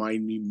that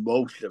remind me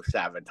most of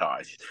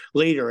Savatage,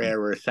 later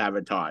era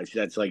Savatage.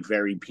 That's like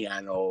very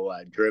piano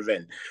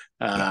driven.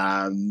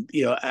 It's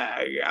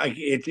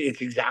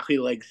exactly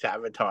like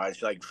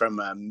Savatage, like from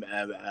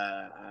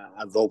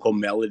a vocal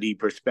melody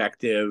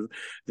perspective.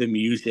 The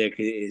music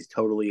is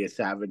totally a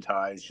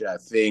Savatage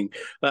thing.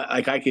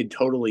 Like I could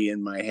totally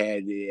in my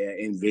head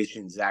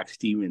envision Zach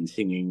Stevens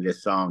singing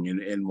this song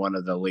in one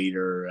of the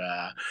later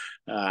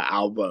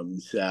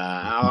albums.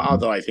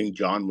 Although I think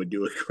John would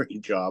do a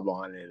great job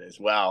on it as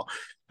well.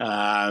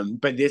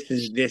 But this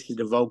is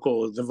the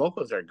vocals. The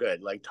vocals are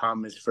good. Like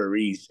Thomas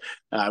Faris,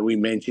 we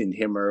mentioned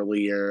him earlier.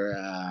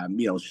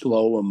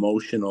 Slow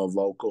emotional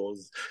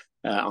vocals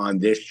on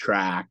this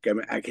track. I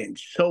mean, again,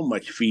 so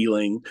much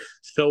feeling,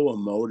 so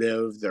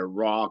emotive. They're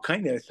raw,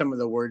 kind of some of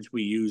the words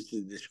we use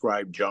to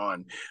describe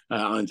John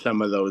on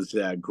some of those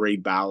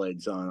great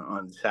ballads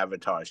on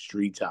Savatage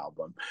Streets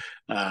album.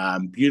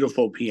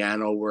 Beautiful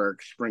piano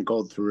work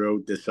sprinkled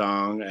throughout the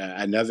song.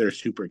 Another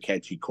super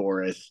catchy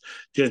chorus.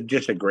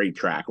 Just a great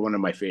track. One of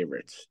my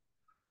favorites.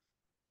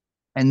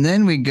 And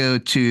then we go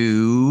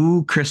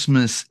to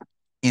Christmas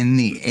in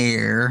the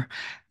Air.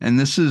 And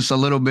this is a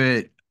little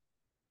bit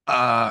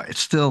it's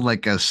still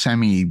like a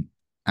semi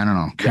I don't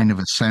know, Yeah, kind of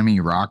a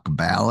semi-rock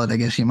ballad, I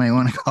guess you might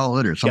want to call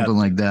it, or yeah. something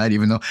like that,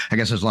 even though I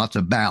guess there's lots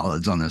of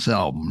ballads on this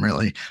album,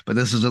 really. But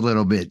this is a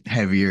little bit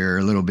heavier,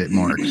 a little bit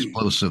more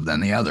explosive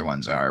than the other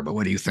ones are. But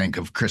what do you think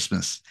of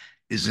Christmas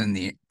in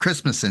the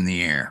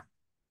Air?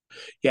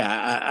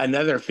 Yeah,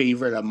 another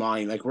favorite of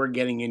mine. Like we're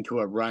getting into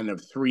a run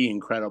of three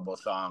incredible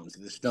songs.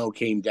 The Snow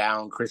Came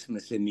Down,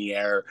 Christmas in the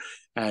Air,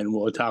 and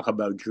we'll talk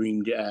about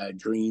Dream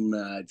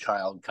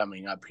Child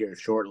coming up here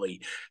shortly.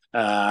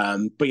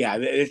 But yeah,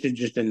 this is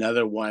just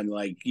another one.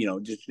 Like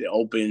just it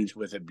opens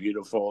with a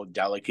beautiful,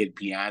 delicate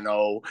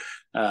piano.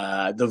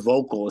 The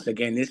vocals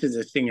again. This is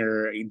a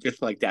singer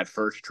just like that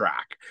first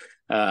track.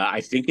 I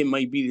think it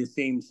might be the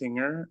same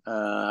singer,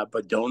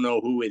 but don't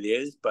know who it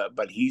is.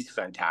 But he's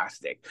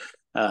fantastic.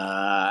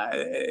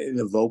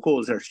 The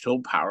vocals are so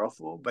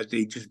powerful, but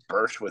they just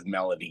burst with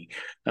melody.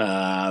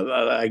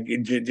 Like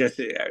just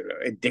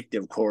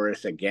addictive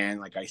chorus again.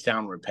 Like I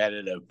sound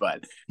repetitive,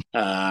 but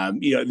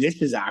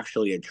this is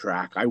actually a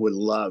track I would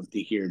love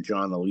to hear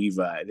John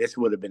Oliva. This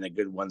would have been a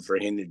good one for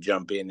him to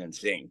jump in and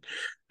sing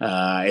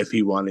if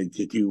he wanted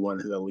to do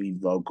one of the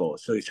lead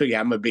vocals. So yeah,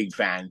 I'm a big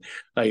fan.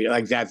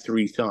 Like that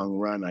 3 song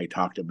run I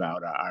talked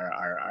about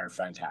are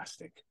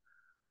fantastic.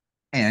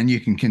 And you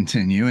can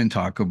continue and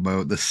talk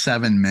about the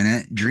 7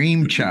 minute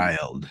Dream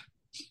Child.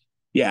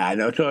 Yeah, I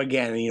know. So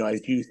again,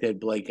 as you said,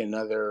 Blake,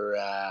 another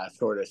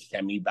sort of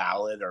semi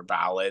ballad or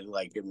ballad.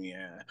 Like, I mean,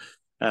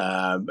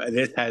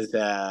 this has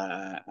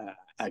a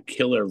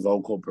killer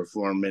vocal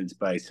performance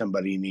by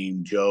somebody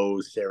named Joe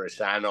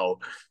Sarasano.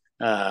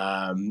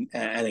 And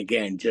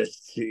again,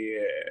 just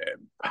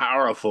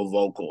powerful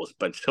vocals,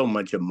 but so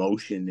much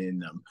emotion in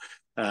them.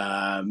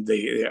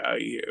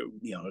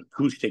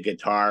 Acoustic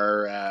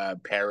guitar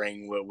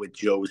pairing with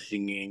Joe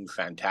singing,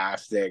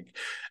 fantastic.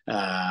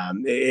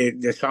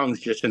 The song's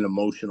just an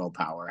emotional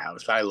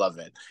powerhouse. I love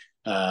it.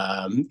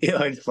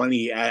 It's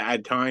funny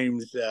at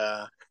times.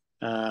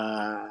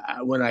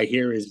 When I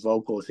hear his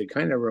vocals, it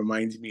kind of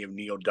reminds me of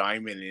Neil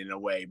Diamond in a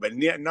way, but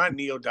not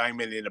Neil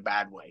Diamond in a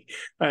bad way.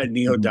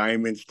 Neil Mhm.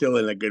 Diamond still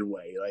in a good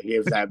way, like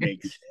if that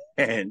makes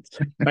sense.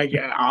 Like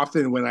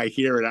often when I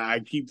hear it, I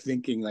keep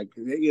thinking like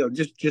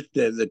just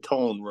the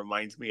tone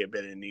reminds me a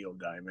bit of Neil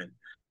Diamond.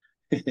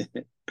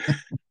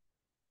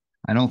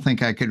 I don't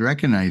think I could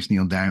recognize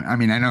Neil Diamond. I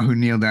mean, I know who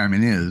Neil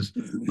Diamond is,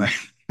 but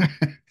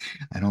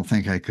I don't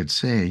think I could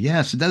say,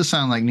 yes, it does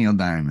sound like Neil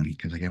Diamond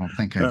because I don't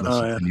think I've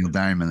listened Yeah. to Neil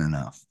Diamond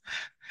enough.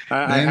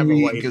 I Then have a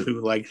we wife go,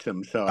 who likes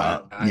him, so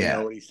I yeah.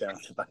 know what he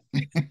sounds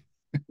like.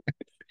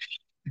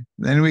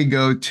 Then we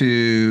go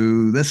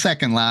to the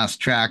second last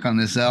track on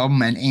this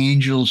album, An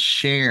Angel's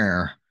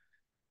Share.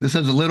 This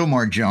has a little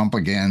more jump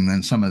again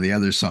than some of the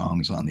other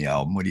songs on the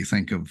album. What do you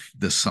think of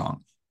this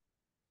song?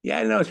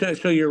 Yeah, no,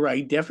 so you're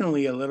right.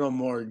 Definitely a little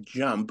more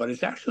jump, but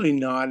it's actually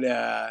not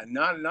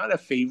a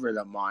favorite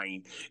of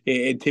mine.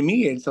 To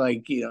me, it's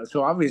like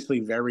so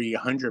obviously very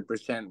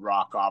 100%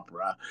 rock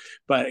opera,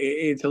 but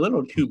it's a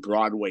little too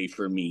Broadway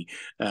for me.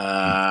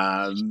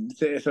 So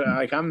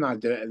like I'm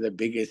not the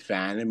biggest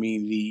fan. I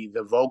mean,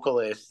 the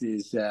vocalist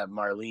is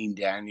Marlene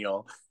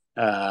Daniel.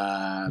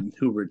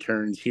 Who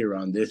returns here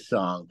on this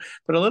song,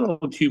 but a little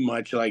too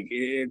much. Like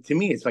to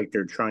me, it's like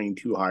they're trying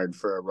too hard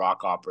for a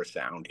rock opera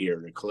sound here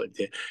to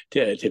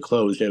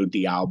close out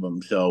the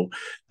album. So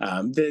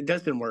it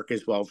doesn't work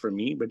as well for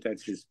me, but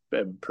that's just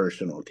a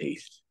personal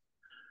taste.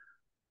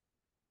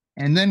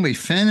 And then we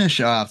finish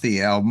off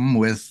the album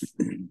with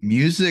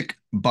Music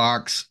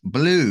Box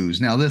Blues.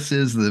 Now, this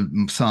is the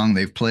song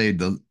they've played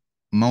the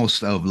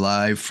most of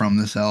live from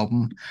this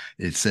album.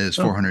 It says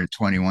Oh.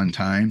 421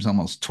 times,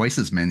 almost twice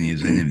as many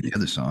as any of the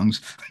other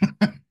songs.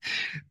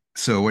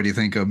 So, what do you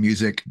think of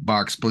Music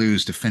Box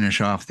Blues to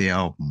finish off the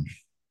album?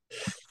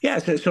 Yeah,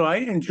 so I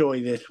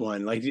enjoy this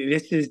one. Like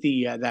this is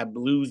the that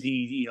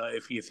bluesy,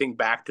 if you think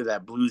back to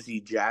that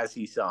bluesy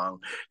jazzy song,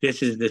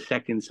 this is the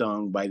second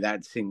song by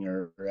that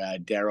singer,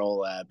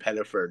 Daryl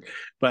Pettiford.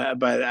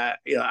 But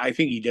I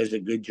think he does a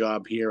good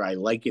job here. I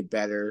like it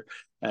better.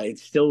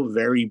 It's still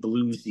very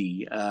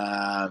bluesy.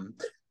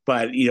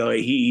 But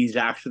he's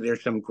actually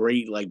there's some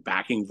great like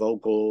backing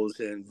vocals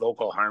and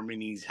vocal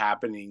harmonies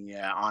happening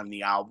on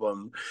the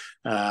album.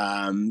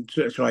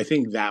 So I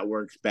think that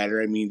works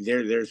better. I mean,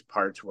 there's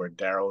parts where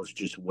Daryl's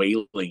just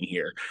wailing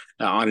here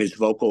on his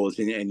vocals,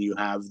 and you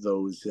have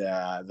those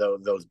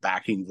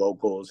backing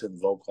vocals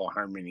and vocal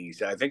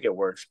harmonies. I think it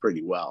works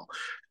pretty well.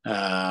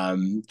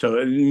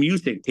 So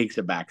music takes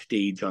a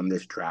backstage on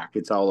this track.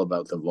 It's all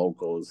about the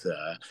vocals.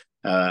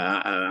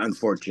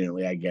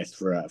 Unfortunately, I guess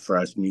for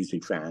us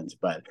music fans,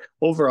 but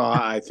overall,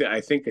 I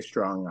think a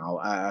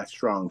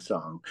strong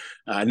song.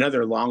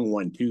 Another long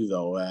one too,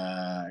 though,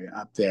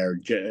 up there,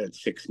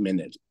 6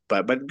 minutes,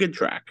 but good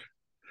track.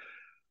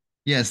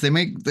 Yes, they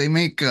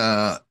make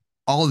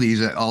all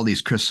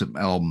these Chris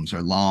albums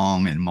are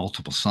long and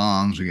multiple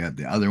songs. We got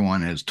the other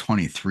one has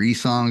 23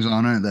 songs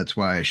on it. That's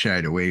why I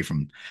shied away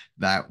from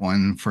that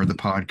one for the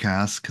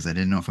podcast because I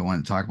didn't know if I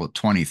wanted to talk about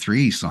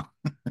 23 songs,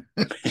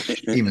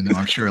 even though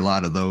I'm sure a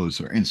lot of those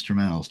are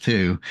instrumentals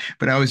too.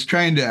 But I was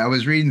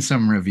reading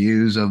some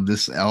reviews of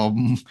this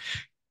album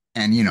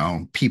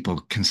And people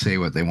can say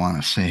what they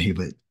want to say,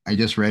 but I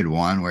just read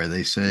one where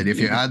they said if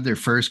you had their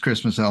first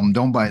Christmas album,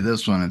 don't buy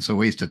this one. It's a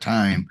waste of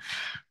time.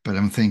 But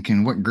I'm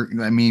thinking,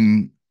 I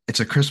mean, it's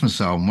a Christmas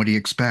album. What do you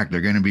expect?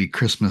 They're going to be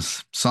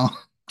Christmas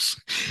songs.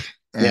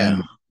 Yeah.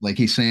 And like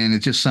he's saying, it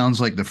just sounds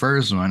like the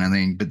first one, I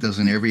think, but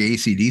doesn't every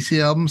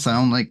AC/DC album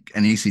sound like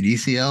an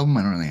AC/DC album?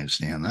 I don't really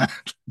understand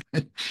that.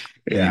 But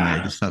anyway, I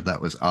Yeah. just thought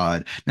that was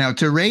odd. Now,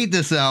 to rate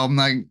this album,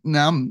 like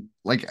now I'm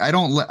like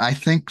I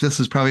think this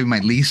is probably my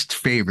least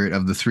favorite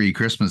of the three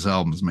Christmas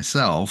albums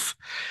myself,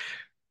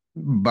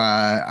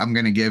 but I'm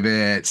going to give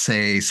it,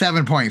 say,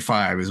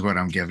 7.5 is what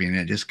I'm giving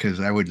it, just because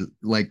I would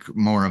like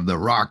more of the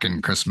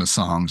rockin' Christmas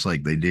songs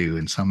like they do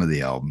in some of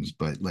the albums.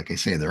 But like I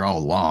say, they're all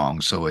long,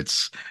 so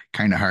it's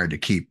kind of hard to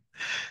keep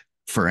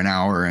for an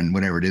hour and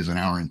whatever it is, an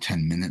hour and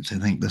 10 minutes. I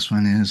think this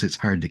one is. It's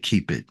hard to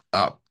keep it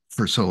up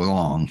for so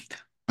long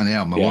on the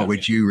album. What Yeah.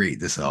 would you rate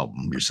this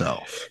album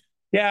yourself?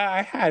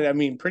 Yeah, I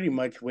mean, pretty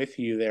much with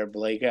you there,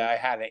 Blake. I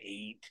had an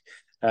 8.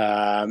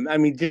 I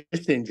mean,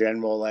 just in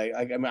general,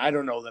 I mean, I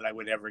don't know that I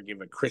would ever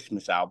give a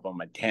Christmas album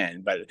a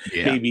 10, but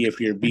Yeah. maybe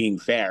if you're being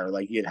fair,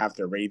 like you'd have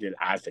to rate it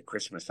as a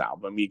Christmas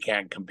album. You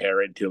can't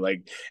compare it to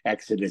like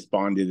Exodus,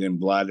 Bonded in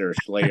Blood, or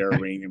Slayer,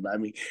 Rain. I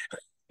mean,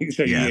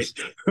 so Yes.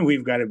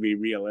 we've got to be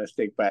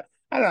realistic. But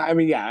I don't know. I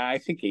mean, yeah, I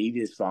think 8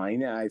 is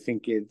fine. I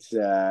think it's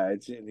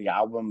the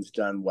album's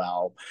done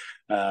well.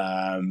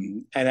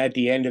 And at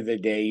the end of the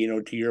day,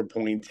 to your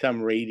point,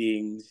 some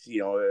ratings,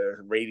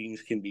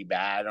 ratings can be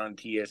bad on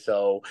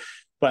TSO.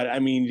 But I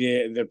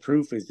mean, the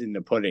proof is in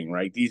the pudding,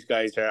 right? These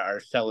guys are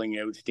selling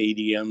out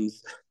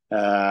stadiums.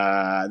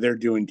 They're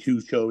doing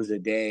 2 shows a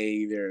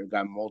day. They've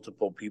got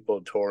multiple people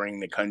touring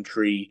the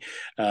country.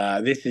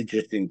 This is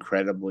just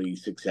incredibly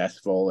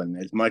successful. And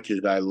as much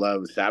as I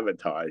love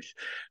Savatage,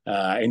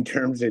 in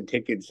terms of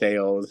ticket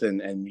sales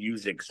and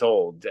music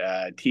sold,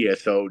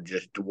 TSO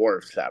just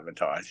dwarfs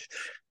Savatage.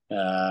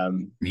 But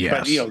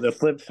Yes. the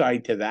flip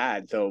side to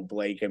that, though,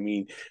 Blake, I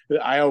mean,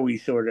 I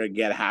always sort of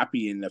get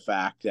happy in the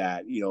fact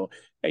that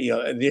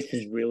this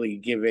is really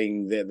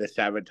giving the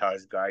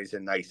Savatage guys a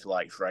nice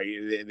life,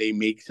 right? They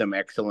make some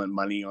excellent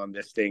money on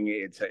this thing.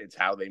 It's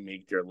how they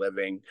make their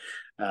living,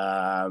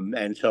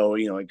 and so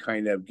it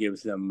kind of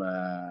gives them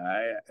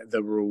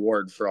the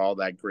reward for all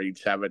that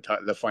great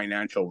Savatage, the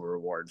financial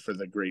reward for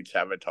the great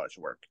Savatage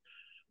work.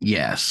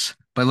 Yes.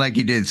 But like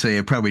you did say,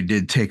 it probably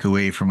did take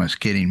away from us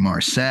getting more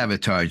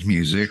Savatage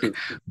music. True.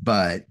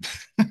 But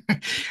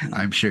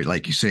I'm sure,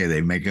 like you say,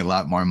 they make a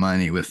lot more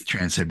money with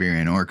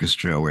Trans-Siberian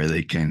Orchestra, where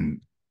they can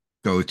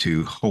go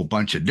to a whole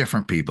bunch of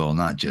different people,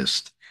 not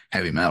just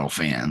heavy metal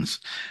fans,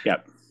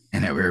 Yep.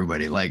 and have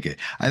everybody like it.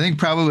 I think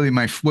probably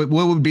what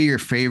would be your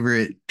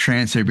favorite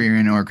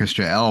Trans-Siberian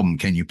Orchestra album?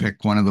 Can you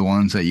pick one of the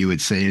ones that you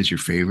would say is your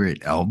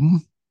favorite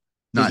album?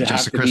 Does Not it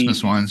just have the to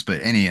Christmas be? ones, but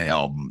any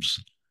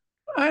albums.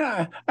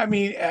 I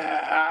mean,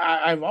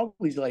 I've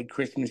always liked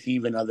Christmas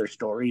Eve and Other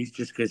Stories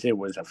just because it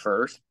was a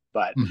first.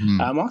 But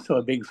Hmm. I'm also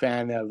a big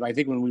fan of, I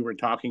think when we were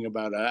talking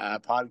about a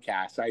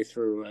podcast, I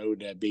threw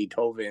out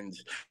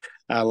Beethoven's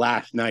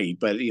last night.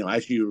 But,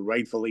 as you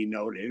rightfully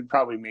noted, it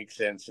probably makes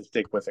sense to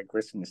stick with a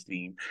Christmas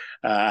theme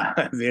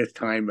this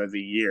time of the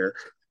year.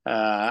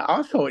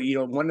 Also,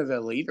 one of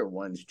the later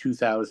ones,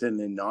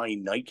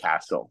 2009 Night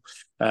Castle.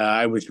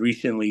 I was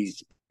recently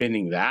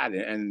spinning that,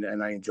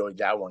 and I enjoyed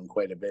that one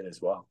quite a bit as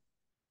well.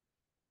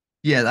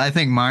 Yeah, I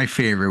think my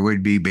favorite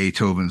would be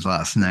Beethoven's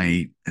Last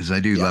Night, as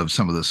I do Yeah. love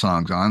some of the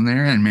songs on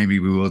there, and maybe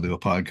we will do a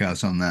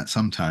podcast on that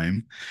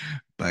sometime.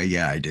 But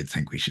yeah, I did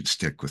think we should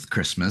stick with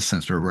Christmas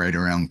since we're right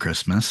around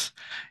Christmas.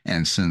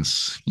 And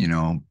since,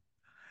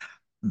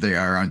 they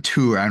are on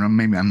tour, I don't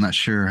maybe I'm not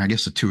sure. I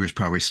guess the tour is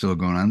probably still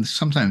going on.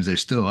 Sometimes they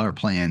still are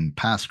playing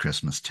past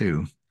Christmas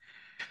too.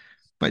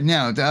 But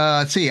no,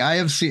 let's see. I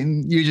have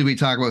seen, usually we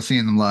talk about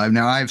seeing them live.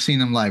 Now, I've seen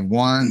them live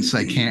once.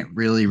 I can't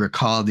really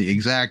recall the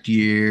exact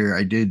year.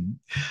 I did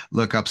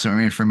look up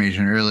some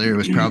information earlier. It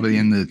was probably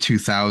in the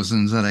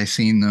 2000s that I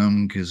seen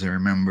them because I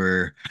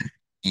remember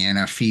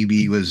Anna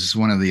Phoebe was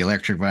one of the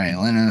electric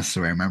violinists.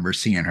 So I remember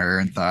seeing her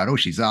and thought, oh,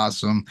 she's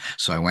awesome.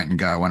 So I went and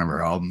got one of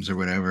her albums or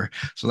whatever.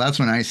 So that's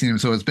when I seen them.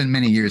 So it's been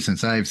many years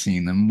since I've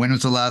seen them. When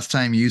was the last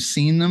time you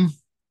seen them?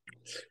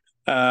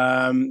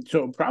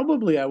 So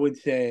probably I would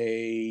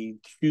say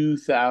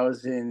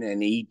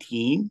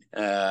 2018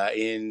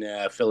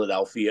 in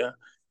Philadelphia,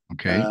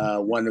 Okay.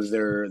 one of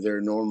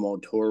their normal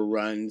tour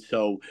runs.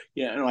 So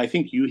yeah, I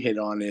think you hit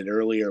on it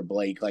earlier,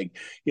 Blake. Like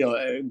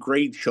a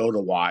great show to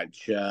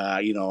watch.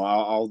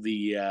 All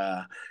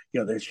the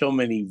there's so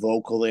many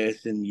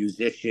vocalists and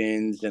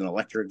musicians and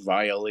electric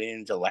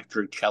violins,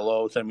 electric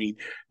cellos. I mean,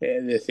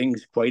 the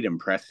thing's quite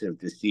impressive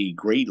to see.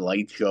 Great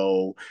light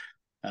show.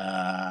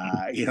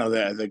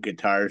 The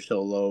guitar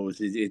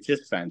solos, it's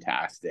just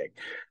fantastic.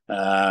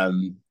 But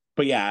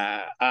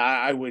yeah,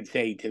 I would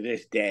say to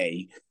this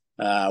day,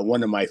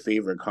 one of my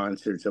favorite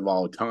concerts of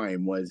all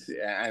time was,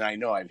 and I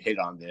know I've hit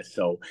on this,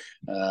 so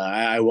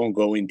I won't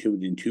go into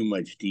it in too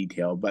much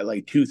detail, but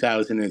like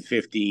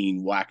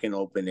 2015 Wacken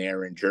Open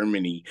Air in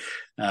Germany,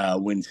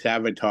 when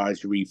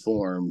Savatage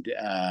reformed,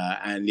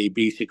 and they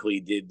basically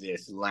did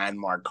this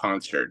landmark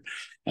concert.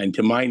 And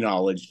to my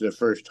knowledge, the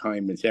first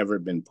time it's ever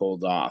been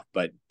pulled off.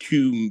 But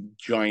two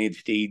giant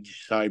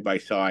stage side by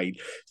side,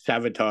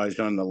 Savatage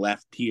on the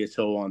left,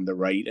 TSO on the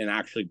right, and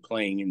actually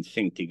playing in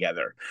sync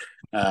together.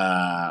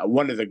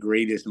 One of the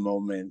greatest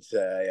moments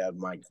of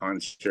my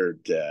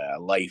concert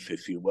life,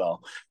 if you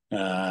will.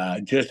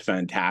 Just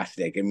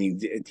fantastic. I mean,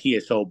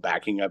 TSO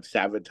backing up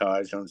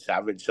Savatage on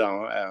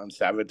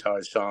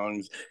Savatage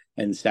songs,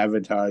 and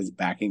Savatage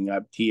backing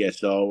up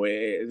TSO.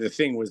 The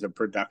thing was a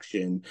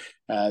production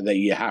that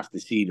you have to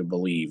see to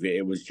believe.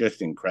 It was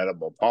just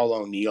incredible. Paul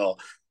O'Neill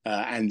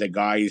and the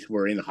guys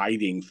were in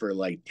hiding for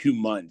like 2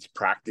 months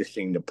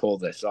practicing to pull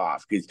this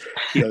off because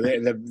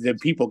the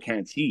people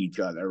can't see each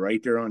other,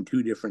 right? They're on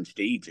two different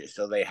stages,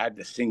 so they had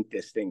to sync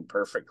this thing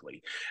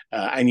perfectly.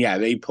 And yeah,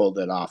 they pulled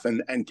it off.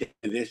 And to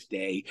this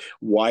day,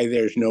 why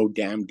there's no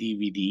damn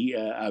DVD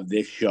of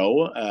this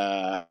show,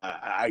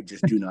 I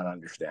just do not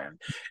understand.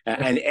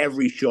 And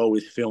every show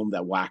is filmed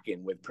at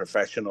Wacken with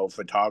professional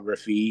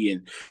photography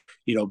and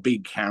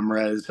big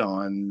cameras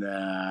on.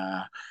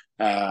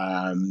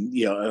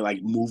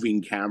 Like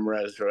moving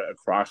cameras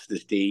across the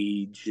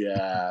stage.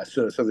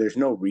 So there's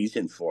no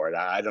reason for it.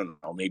 I don't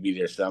know. Maybe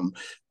there's some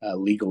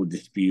legal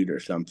dispute or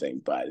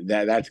something, but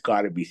that's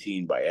got to be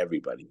seen by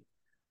everybody.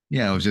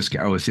 Yeah, I was just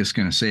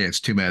gonna say it's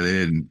too bad they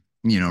didn't,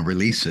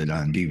 release it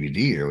on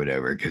DVD or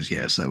whatever, because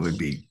yes, that would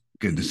be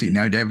good to see.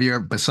 Now, have you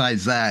ever,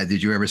 besides that,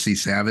 did you ever see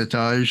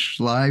Savatage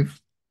live?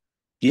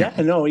 Yeah,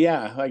 no,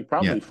 yeah, like Yeah.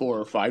 probably 4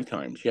 or 5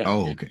 times. Yeah,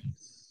 Oh, okay.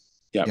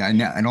 yeah.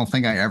 Yeah, I don't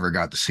think I ever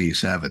got to see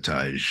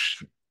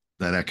Savatage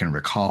that I can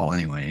recall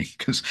anyway,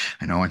 because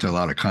I know I went to a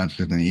lot of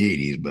concerts in the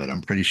 80s, but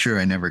I'm pretty sure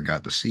I never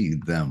got to see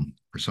them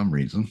for some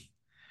reason.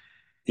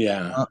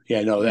 Yeah, Uh,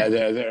 yeah, no, yeah.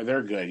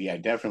 they're good. Yeah,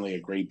 definitely a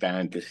great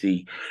band to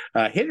see.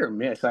 Hit or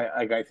miss.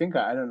 I think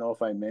I don't know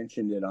if I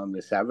mentioned it on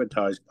the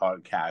Sabotage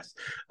podcast.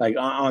 Like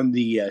on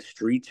the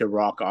Streets of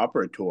Rock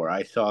Opera tour,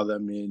 I saw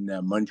them in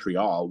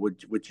Montreal,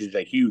 which is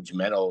a huge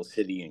metal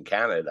city in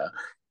Canada.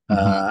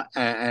 Mhm.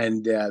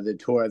 And the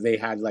tour, they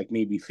had like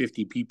maybe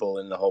 50 people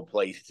in the whole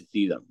place to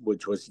see them,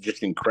 which was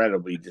just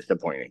incredibly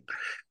disappointing.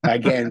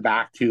 Again,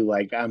 back to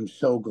like, I'm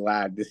so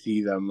glad to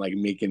see them like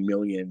making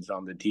millions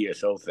on the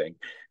TSO thing.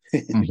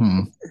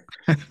 Mhm.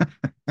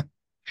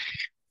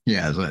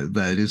 Yeah, so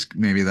that is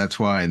maybe that's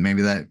why.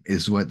 Maybe that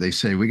is what they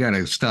say. We got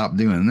to stop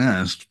doing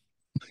this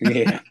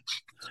Yeah.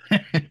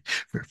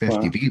 for 50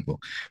 Well, people.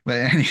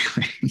 But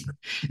anyway,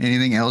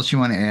 anything else you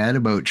want to add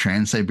about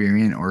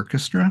Trans-Siberian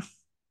Orchestra?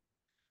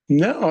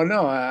 no,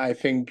 no, I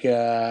think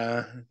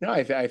no,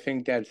 I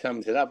think that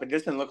sums it up. It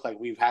doesn't look like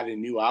we've had a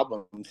new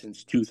album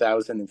since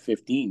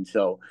 2015,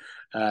 so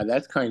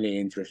that's kind of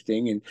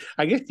interesting. And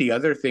I guess the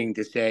other thing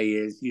to say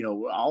is,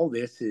 all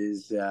this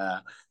is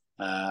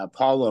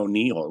Paul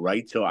O'Neill,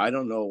 right? So I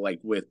don't know,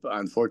 like with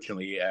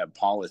unfortunately,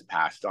 Paul has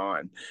passed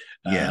on.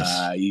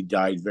 Yes. He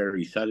died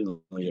very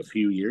suddenly a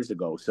few years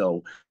ago,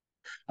 so.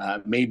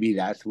 Maybe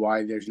that's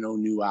why there's no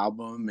new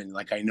album. And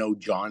like I know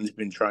John's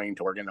been trying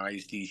to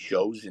organize these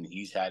shows, and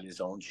he's had his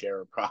own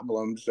share of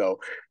problems. So,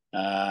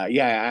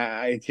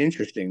 yeah, it's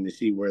interesting to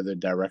see where the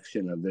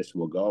direction of this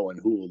will go and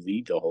who will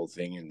lead the whole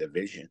thing in the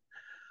vision.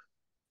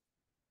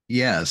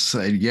 Yes.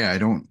 Yeah, I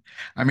don't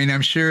I mean,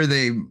 I'm sure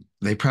they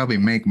probably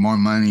make more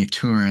money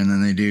touring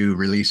than they do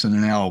releasing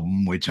an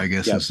album, which I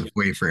guess is Yep. the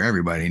way for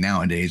everybody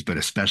nowadays, but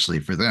especially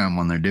for them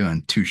when they're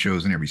doing two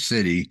shows in every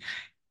city.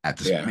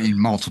 Yeah. In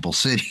multiple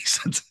cities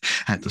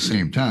at the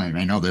same time.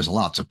 I know there's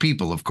lots of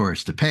people, of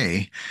course, to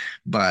pay,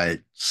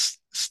 but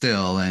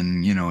still,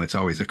 and it's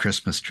always a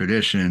Christmas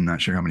tradition. Not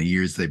sure how many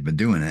years they've been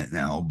doing it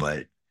now,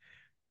 but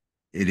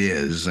it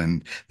is.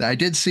 And I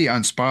did see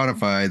on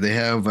Spotify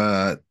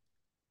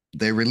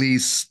they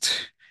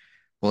released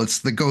well, it's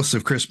the Ghosts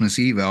of Christmas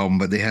Eve album,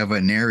 but they have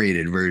a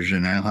narrated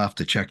version. I'll have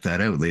to check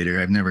that out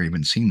later. I've never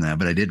even seen that,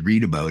 but I did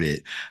read about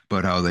it,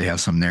 about how they have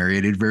some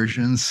narrated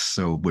versions.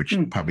 So, which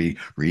Hmm. probably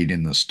read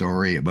in the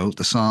story about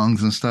the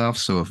songs and stuff.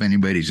 So, if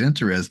anybody's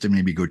interested,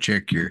 maybe go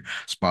check your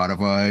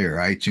Spotify or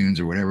iTunes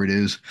or whatever it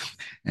is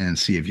and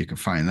see if you can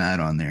find that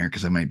on there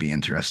because it might be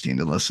interesting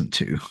to listen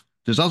to.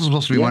 There's also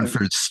supposed to be one Yeah.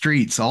 for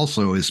Streets,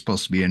 also is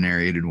supposed to be a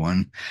narrated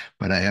one,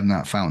 but I have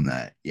not found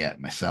that yet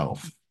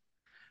myself.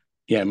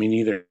 Yeah. Me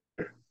neither.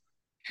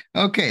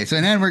 Okay,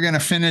 so then we're going to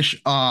finish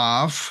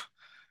off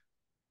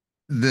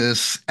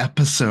this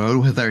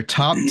episode with our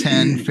top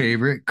 10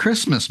 favorite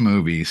Christmas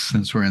movies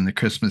since we're in the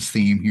Christmas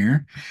theme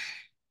here.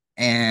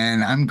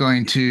 And I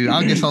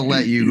guess I'll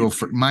let you go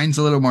for mine's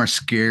a little more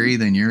scary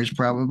than yours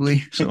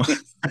probably. So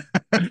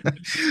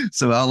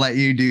so I'll let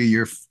you do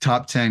your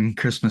top 10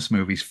 Christmas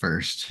movies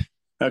first.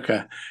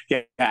 Okay.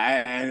 Yeah.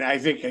 And I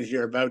think as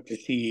you're about to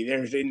see,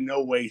 there's in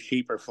no way,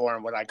 shape, or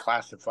form would I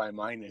classify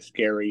mine as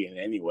scary in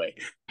any way.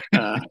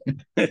 Uh,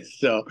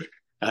 so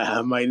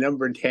my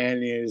number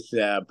 10 is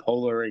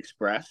Polar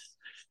Express.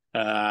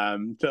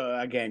 So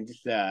again,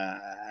 just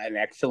an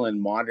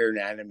excellent modern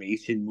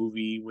animation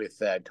movie with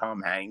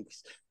Tom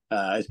Hanks.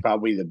 is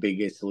probably the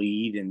biggest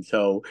lead. And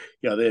so,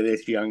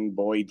 this young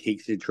boy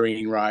takes a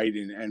train ride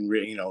and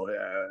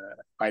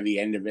by the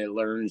end of it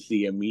learns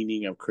the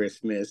meaning of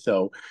Christmas.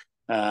 So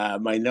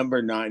my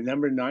number nine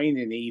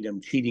and eight,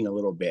 I'm cheating a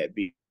little bit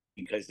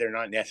because they're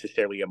not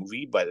necessarily a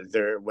movie, but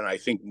when I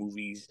think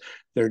movies,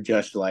 they're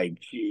just like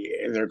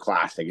they're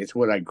classic. It's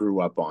what I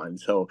grew up on.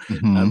 So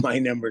Mhm. my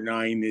number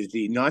nine is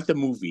not the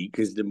movie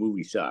because the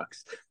movie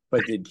sucks,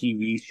 but the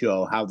TV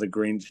show How the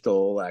Grinch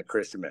Stole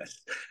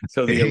Christmas.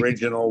 So the Okay.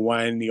 original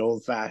one, the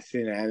old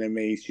fashioned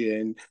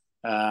animation.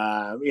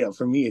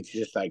 For me, it's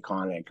just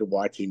iconic.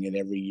 Watching it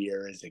every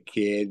year as a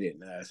kid,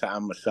 and so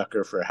I'm a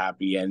sucker for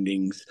happy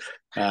endings.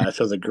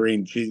 So the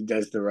Grinch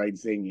does the right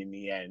thing in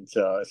the end.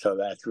 So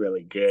that's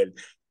really good.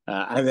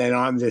 And then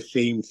on the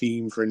same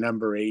theme for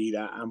number eight,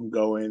 I'm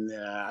going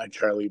a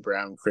Charlie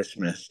Brown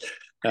Christmas.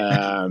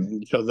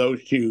 So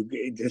those two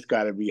just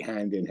got to be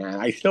hand in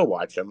hand. I still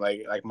watch them.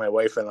 Like my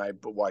wife and I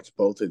watched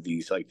both of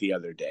these like the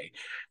other day.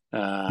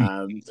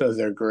 So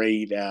they're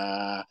great.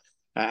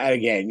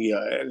 Again,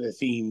 the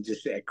theme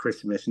just at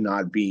Christmas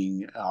not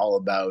being all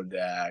about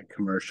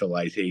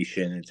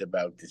commercialization; it's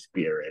about the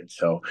spirit.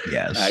 So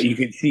Yes. you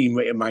can see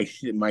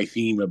my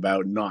theme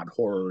about not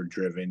horror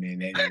driven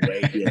in any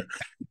way here.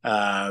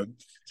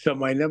 So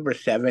my number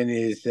seven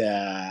is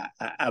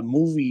a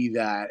movie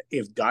that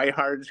if Die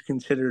Hard is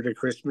considered a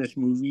Christmas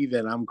movie,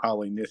 then I'm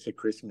calling this a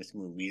Christmas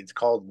movie. It's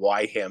called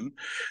Why Him.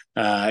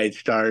 It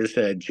stars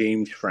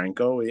James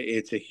Franco.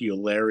 It's a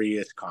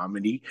hilarious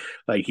comedy.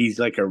 Like he's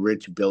like a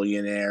rich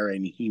billionaire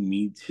and he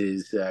meets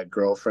his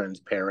girlfriend's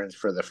parents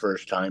for the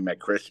first time at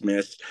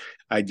Christmas.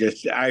 I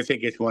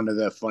think it's one of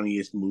the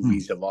funniest Hmm.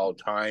 movies of all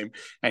time.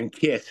 And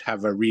Kiss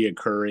have a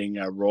reoccurring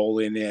role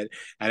in it.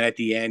 And at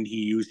the end, he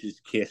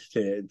uses Kiss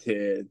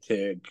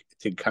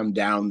to come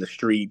down the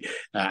street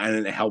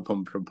and help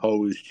him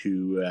propose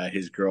to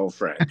his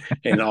girlfriend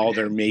and all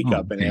their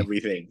makeup and Okay.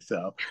 everything.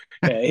 So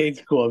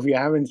it's cool. If you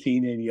haven't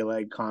seen it and you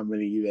like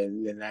comedy,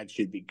 then that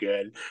should be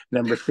good.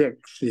 Number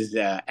six is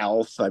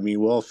Elf. I mean,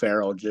 Will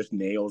Ferrell just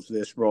nails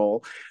this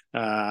role.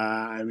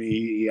 I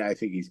mean, I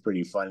think he's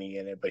pretty funny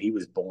in it, but he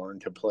was born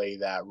to play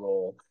that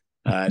role.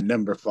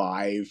 Number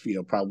five,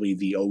 probably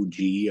the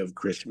OG of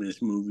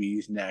Christmas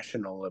movies,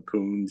 National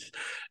Lampoon's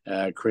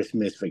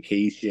Christmas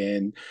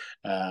Vacation.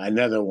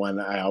 Another one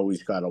I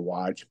always got to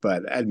watch,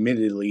 but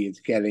admittedly, it's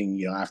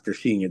getting, after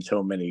seeing it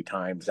so many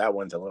times, that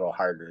one's a little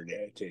harder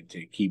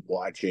to keep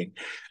watching.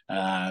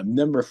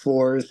 Number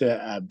four is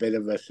a bit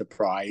of a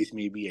surprise,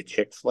 maybe a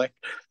chick flick.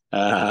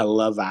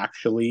 Love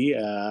Actually.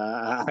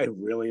 I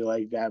really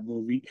like that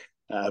movie.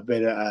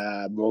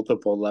 But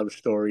multiple love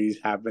stories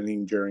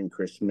happening during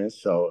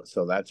Christmas, so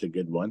that's a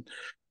good one.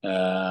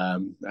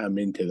 I'm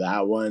into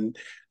that one.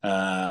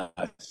 Uh,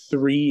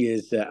 Three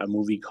is a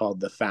movie called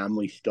The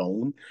Family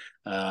Stone.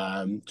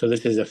 So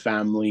this is a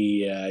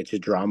family. It's a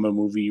drama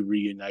movie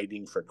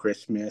reuniting for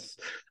Christmas,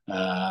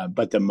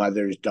 but the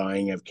mother's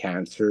dying of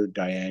cancer.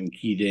 Diane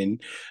Keaton.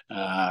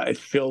 It's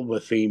filled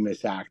with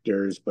famous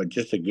actors, but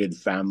just a good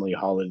family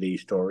holiday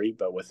story,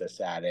 but with a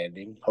sad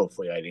ending.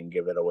 Hopefully, I didn't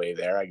give it away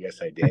there. I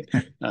guess I did.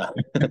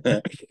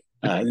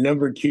 Uh,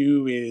 Number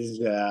two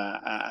is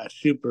a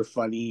super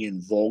funny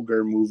and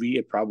vulgar movie.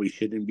 It probably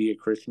shouldn't be a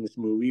Christmas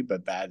movie,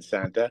 but Bad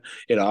Santa.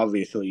 It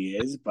obviously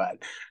is, but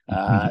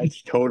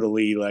it's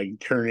totally like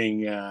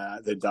turning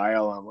the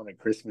dial on what a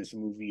Christmas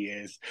movie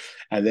is.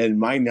 And then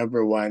my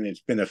number one,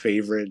 it's been a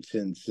favorite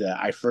since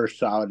I first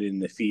saw it in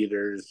the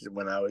theaters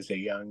when I was a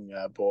young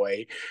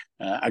boy,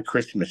 A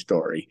Christmas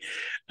Story.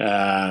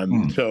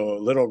 Hmm. So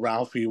little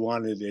Ralphie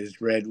wanted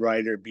his Red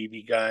Ryder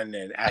BB gun,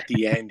 and at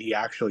the end, he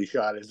actually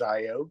shot his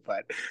eye out,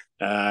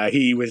 but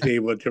he was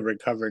able to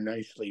recover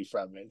nicely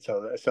from it.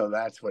 So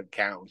that's what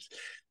counts.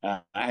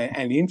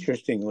 And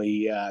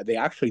interestingly, they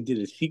actually did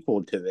a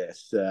sequel to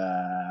this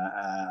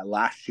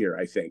last year,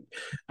 I think,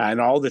 and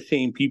all the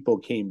same people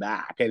came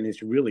back, and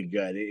it's really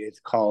good. It's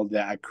called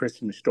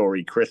Christmas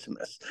Story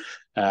Christmas.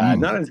 Hmm.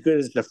 Not as good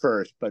as the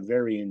first, but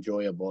very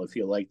enjoyable if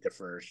you like the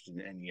first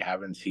and you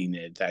haven't seen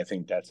it. I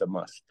think that's a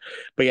must.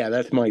 But yeah,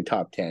 that's my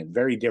top 10.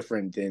 Very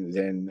different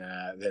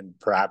than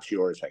perhaps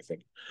yours, I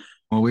think.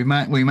 Well, we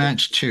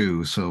matched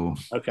two, so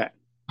Okay.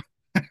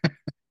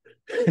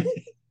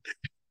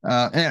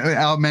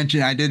 I'll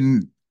mention I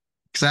didn't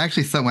because I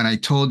actually thought when I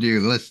told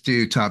you let's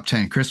do top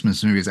 10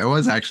 Christmas movies, I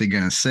was actually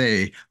going to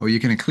say, oh, you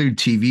can include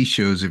TV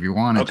shows if you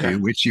wanted Okay. to,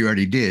 which you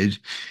already did,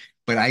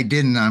 but I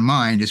didn't on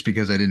mine just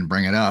because I didn't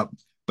bring it up.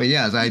 But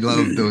yes, I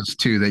love those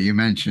two that you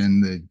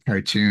mentioned, the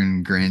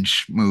cartoon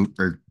Grinch movie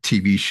or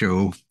TV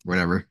show,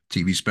 whatever,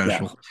 TV Yeah.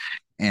 special,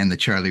 and the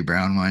Charlie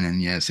Brown one.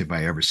 And yes, if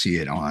I ever see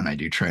it on, I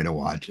do try to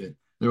watch it.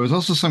 There was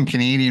also some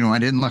Canadian one. I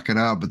didn't look it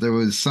up, but there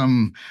was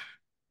some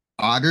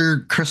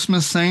otter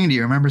Christmas thing. Do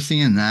you remember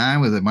seeing that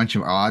with a bunch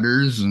of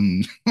otters?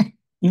 And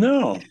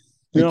No,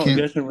 I no, it can't,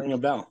 doesn't ring a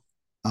bell.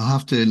 I'll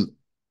have to,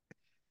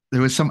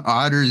 there was some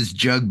otters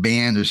jug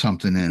band or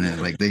something in it.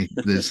 Like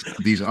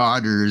these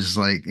otters,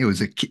 like it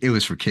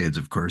was for kids,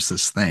 of course,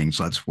 this thing.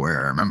 So that's where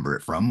I remember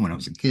it from when I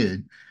was a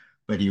kid.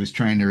 but he was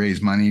trying to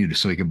raise money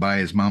so he could buy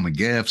his mom a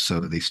gift. So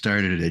they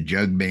started a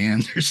jug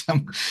band or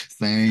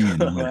something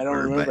and I don't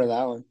whatever. But remember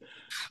that one.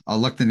 I'll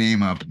look the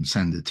name up and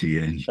send it to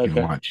you, and you can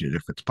Okay. watch it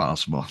if it's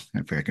possible,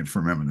 if I can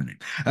remember the name.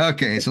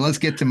 Okay, so let's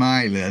get to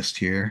my list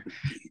here.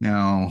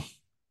 Now,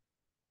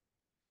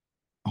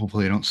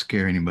 hopefully, I don't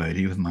scare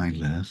anybody with my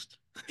list.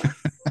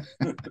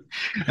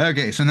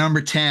 Okay, so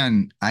number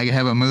 10, I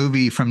have a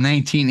movie from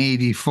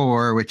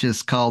 1984, which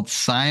is called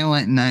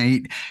Silent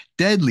Night,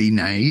 Deadly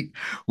Night,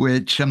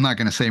 which I'm not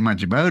going to say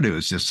much about. It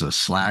was just a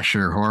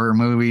slasher horror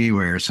movie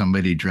where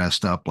somebody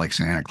dressed up like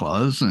Santa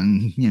Claus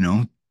and,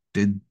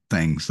 did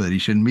things that he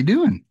shouldn't be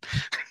doing.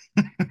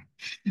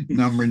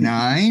 Number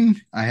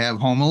 9, I have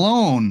Home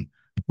Alone,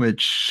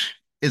 which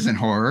isn't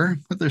horror,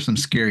 but there's some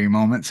scary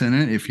moments in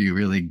it if you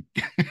really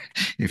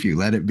if you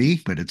let it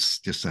be, but it's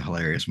just a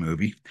hilarious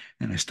movie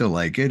and I still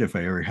like it if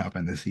I ever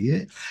happen to see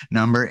it.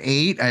 Number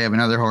 8, I have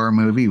another horror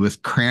movie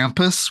with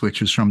Krampus,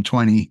 which was from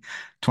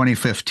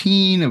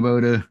 2015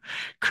 about a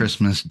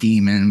Christmas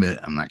demon, but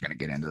I'm not going to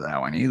get into that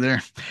one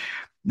either.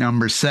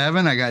 Number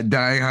 7, I got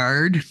Die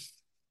Hard,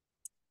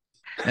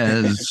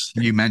 as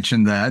you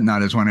mentioned that,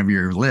 not as one of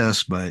your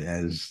lists, but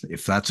as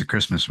if that's a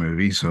Christmas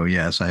movie. So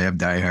yes, I have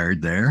Die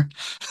Hard there.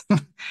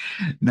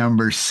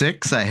 Number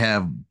 6, I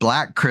have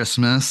Black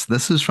Christmas.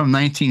 This is from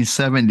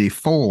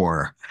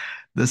 1974.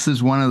 This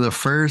is one of the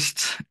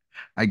first,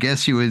 I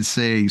guess you would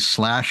say,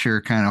 slasher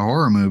kind of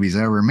horror movies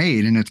ever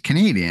made, and it's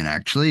Canadian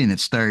actually, and it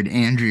starred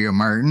Andrea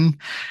Martin,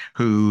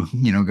 who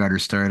got her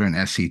start on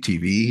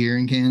SCTV here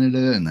in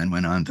Canada, and then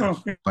went on to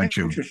Oh, a bunch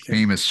of interesting.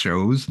 famous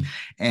shows.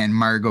 And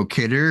Margot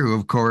Kidder, who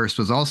of course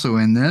was also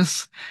in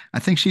this. I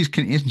think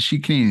isn't she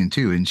Canadian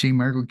too? Isn't she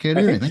Margot I Kidder?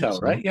 I think think so, so.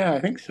 right? Yeah, I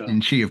think so.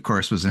 And she, of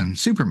course, was in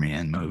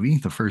Superman movie,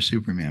 the first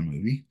Superman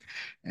movie,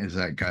 as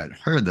that got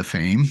her the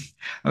fame.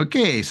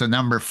 Okay, so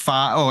number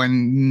 5. Oh,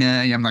 and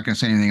I'm not going to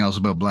say anything else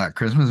about Black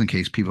Christmas in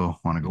case people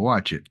want to go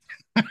watch it.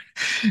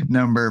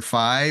 Number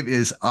 5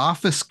 is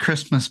Office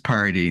Christmas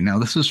Party. Now,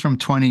 this is from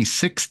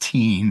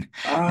 2016,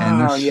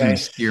 and Oh, this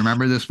yes. is. Do you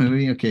remember this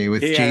movie? Okay,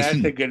 with Yeah, that's a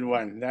Jason. good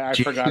one. I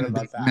forgot Jason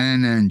about that.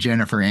 Bateman and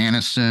Jennifer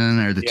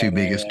Aniston are the Yeah, two yeah,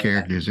 biggest yeah, yeah.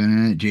 characters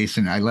in it.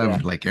 Jason, I Yeah.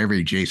 love like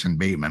every Jason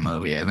Bateman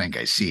movie I think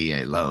I see,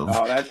 I love.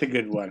 Oh, that's a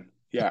good one.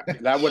 Yeah,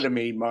 that would have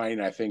made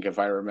mine, I think, if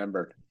I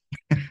remembered.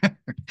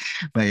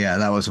 But yeah,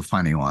 that was a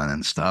funny one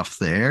and stuff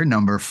there.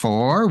 Number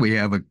 4, we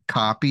have a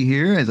copy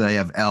here as I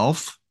have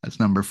Elf. That's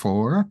number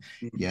 4.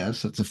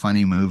 Yes, that's a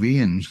funny movie.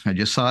 And I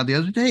just saw it the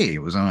other day.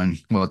 It was on,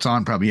 well, it's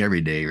on probably every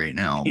day right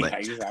now. Yeah, But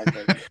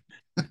exactly.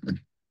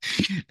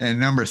 and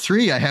number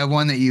 3, I have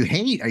one that you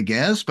hate, I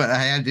guess, but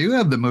I do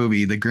have the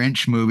movie, the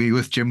Grinch movie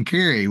with Jim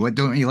Carrey. What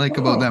don't you like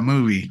about that Oh,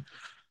 movie?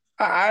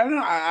 I don't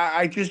know.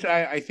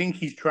 I think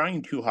he's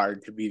trying too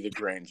hard to be the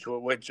Grinch,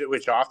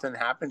 which often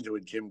happens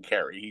with Jim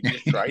Carrey. He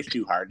just tries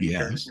too hard. He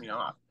turns Yes. me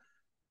off.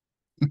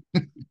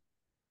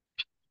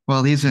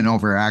 Well, he's an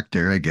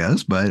overactor, I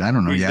guess, but I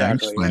don't know. Yeah,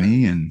 he's Exactly. Yeah.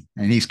 funny and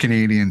he's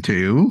Canadian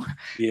too.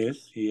 He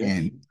is. He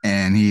is.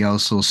 And he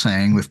also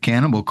sang with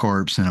Cannibal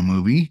Corpse in a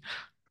movie.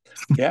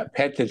 Yeah.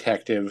 Pet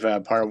Detective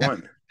Part Yeah.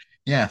 One.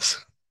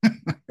 Yes.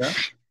 Yeah.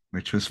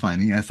 Which was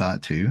funny, I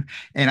thought too.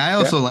 And I Yeah.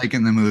 also like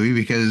in the movie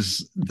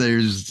because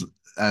there's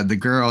the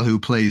girl who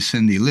plays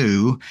Cindy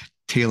Lou,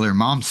 Taylor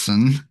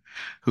Momsen,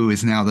 who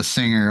is now the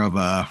singer of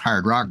a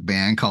hard rock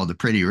band called the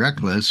Pretty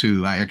Reckless,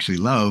 who I actually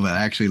love. I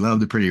actually love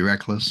the Pretty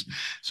Reckless.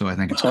 So I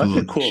think it's Oh, that's cool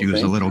a that she cool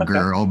was a thing. little Okay.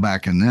 girl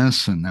back in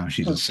this, and now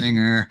she's a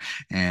singer,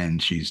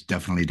 and she's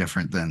definitely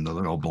different than the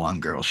little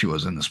blonde girl she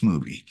was in this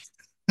movie.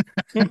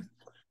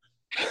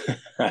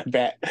 I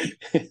bet.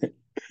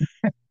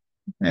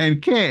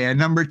 Okay, at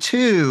number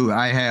 2,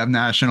 I have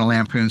National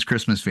Lampoon's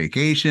Christmas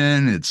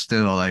Vacation. It's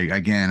still like,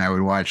 again, I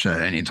would watch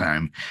that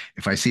anytime.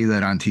 If I see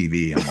that on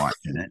TV, I'm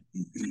watching it.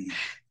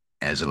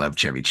 As I love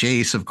Chevy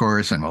Chase, of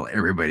course, and well,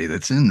 everybody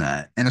that's in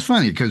that. And it's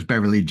funny because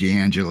Beverly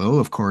D'Angelo,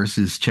 of course,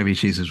 is Chevy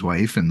Chase's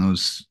wife in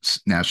those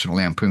National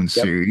Lampoon Yep.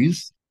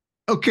 series.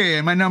 Okay,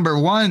 and my number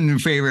 1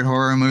 favorite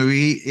horror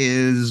movie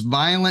is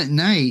Violent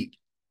Night,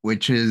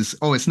 which is,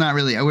 oh, it's not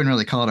really, I wouldn't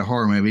really call it a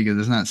horror movie because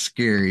it's not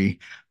scary,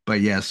 but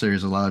yes,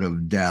 there's a lot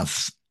of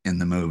deaths in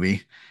the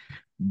movie.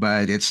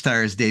 But it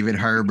stars David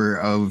Harbour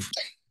of,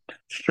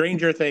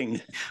 Stranger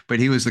Things. but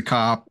he was the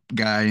cop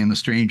guy in the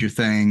Stranger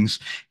Things,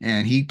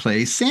 and he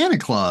plays Santa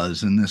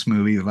Claus in this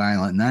movie,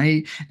 Violent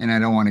Night. And I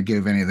don't want to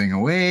give anything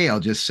away. I'll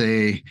just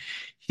say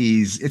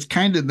it's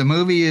kind of, the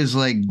movie is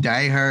like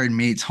Die Hard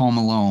meets Home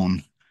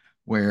Alone,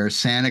 where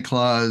Santa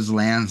Claus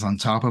lands on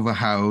top of a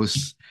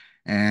house.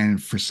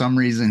 And for some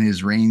reason,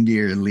 his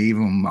reindeer leave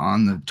him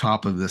on the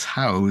top of this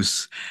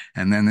house.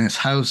 And then this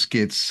house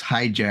gets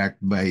hijacked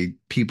by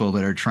people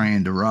that are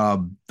trying to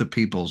rob the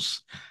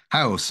people's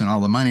house and all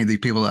the money the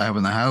people that have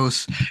in the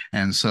house.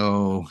 And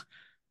so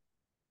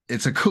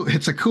it's a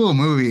cool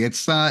movie.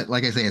 It's not,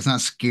 like I say, it's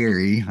not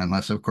scary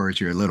unless of course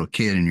you're a little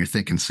kid and you're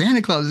thinking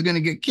Santa Claus is going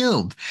to get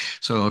killed.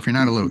 So if you're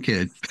not a little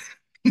kid,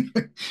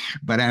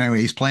 but anyway,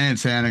 he's playing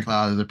Santa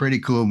Claus. It's a pretty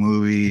cool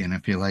movie, and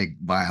if you like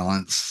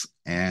violence,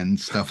 and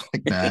stuff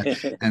like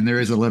that. And there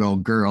is a little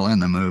girl in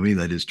the movie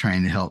that is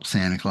trying to help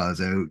Santa Claus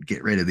out,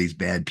 get rid of these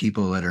bad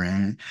people that are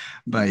in it.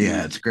 But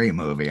yeah, it's a great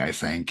movie, I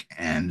think.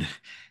 And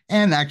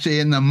actually,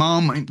 in the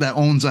mom that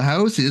owns the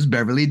house is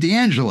Beverly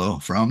D'Angelo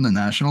from the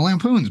National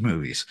Lampoon's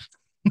movies,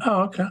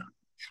 Oh, okay.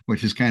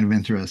 which is kind of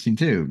interesting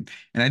too.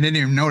 And I didn't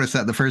even notice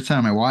that the first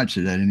time I watched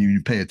it. I didn't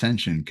even pay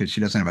attention because she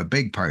doesn't have a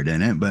big part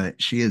in it,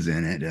 but she is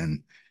in it.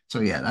 And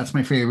so, yeah, that's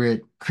my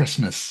favorite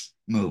Christmas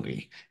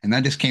movie. And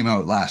that just came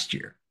out last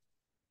year.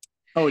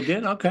 Oh, it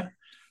did? Okay.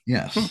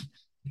 Yes.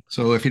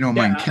 So if you don't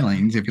mind Yeah.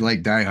 killings, if you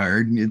like Die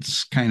Hard,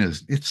 it's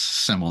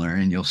similar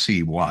and you'll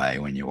see why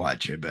when you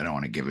watch it, but I don't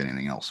want to give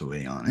anything else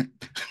away on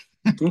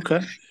it. Okay.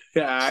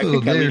 Yeah, I So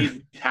think at there.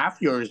 least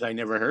half yours I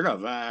never heard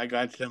of. I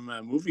got some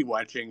movie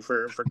watching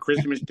for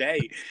Christmas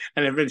Day,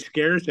 and if it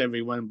scares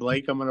everyone,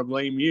 Blake, I'm going to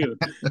blame you.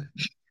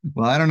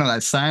 Well, I don't know.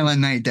 That Silent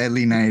Night,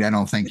 Deadly Night, I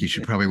don't think you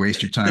should probably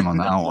waste your time on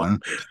that one.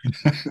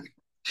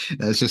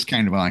 That's just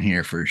kind of on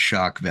here for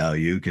shock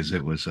value because they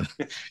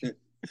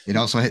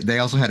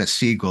also had a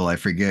sequel. I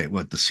forget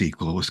what the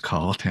sequel was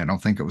called. I don't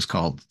think it was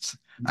called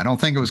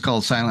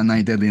Silent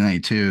Night, Deadly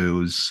Night 2. It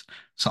was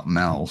something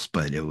else,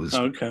 but it was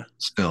Okay.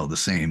 still the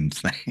same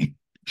thing.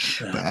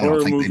 But I don't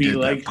Horror think they movie did that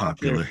likes their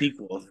popular.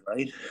 sequels,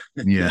 right?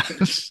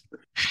 Yes.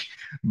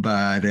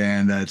 But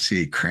and let's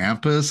see,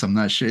 Krampus. I'm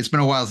not sure. It's been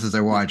a while since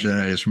I watched it.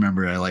 I just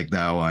remember I like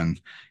that one.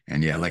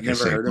 And yeah, like I Never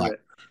say, heard of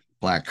it.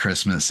 Black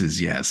Christmas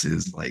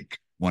is like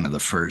one of the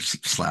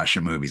first slasher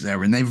movies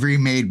ever. And they've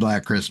remade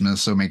Black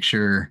Christmas, so make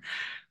sure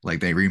like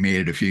they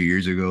remade it a few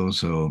years ago.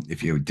 So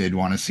if you did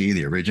want to see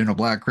the original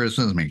Black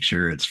Christmas, make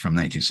sure it's from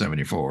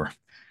 1974,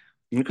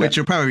 Okay. which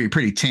will probably be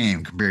pretty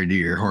tame compared to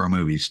your horror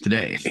movies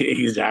today.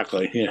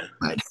 Exactly. Yeah.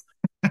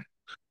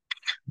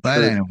 But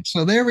True. anyway,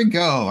 so there we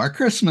go, our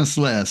Christmas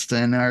list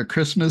and our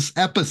Christmas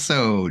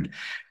episode.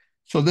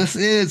 So this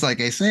is, like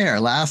I say,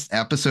 our last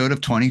episode of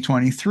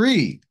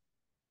 2023.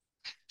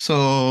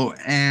 So,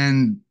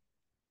 and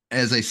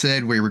as I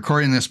said, we're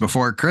recording this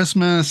before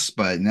Christmas,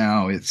 but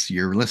now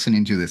you're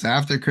listening to this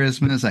after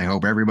Christmas. I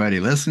hope everybody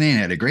listening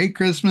had a great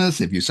Christmas.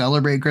 If you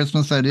celebrate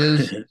Christmas, that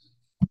is.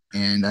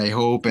 And I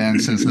hope,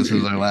 and since this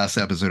is our last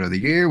episode of the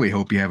year, we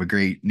hope you have a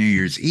great New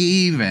Year's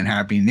Eve and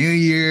Happy New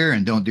Year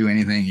and don't do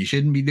anything you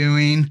shouldn't be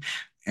doing.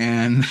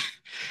 And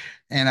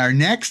our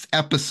next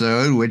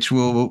episode, which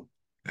will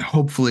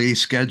hopefully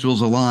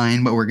schedules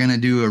align, but we're going to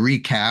do a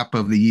recap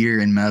of the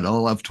year in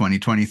metal of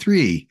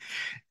 2023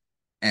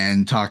 and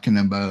not talking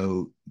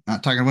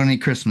about any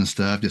Christmas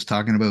stuff, just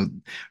talking about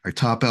our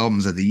top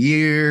albums of the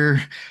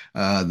year,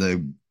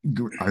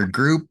 our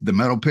group, the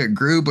Metal Pit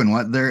group, and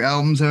what their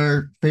albums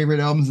are, favorite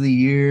albums of the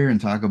year, and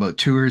talk about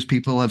tours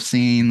people have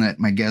seen that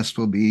my guest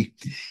will be.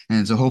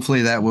 And so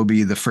hopefully that will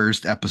be the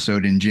first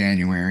episode in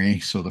January.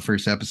 So the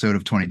first episode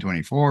of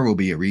 2024 will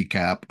be a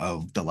recap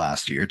of the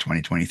last year,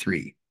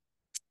 2023.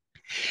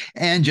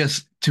 And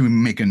just to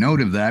make a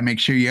note of that, make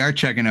sure you are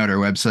checking out our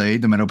website,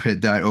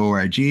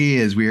 themetalpit.org,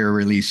 as we are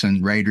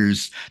releasing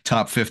writers'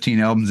 top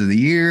 15 albums of the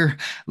year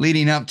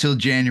leading up till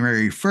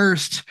January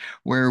 1st,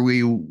 where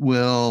we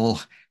will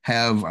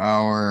have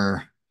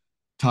our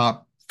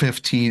top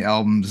 15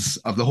 albums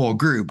of the whole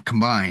group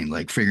combined,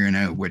 like figuring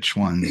out which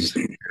ones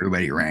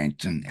everybody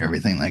ranked and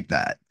everything like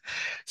that.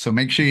 So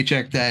make sure you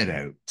check that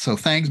out. So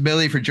thanks,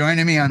 Billy, for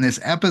joining me on this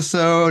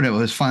episode. It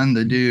was fun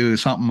to do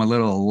something a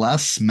little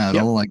less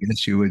metal, Yep. I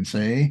guess you would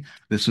say.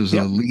 This was the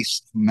Yep.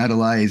 least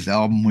metalized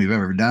album we've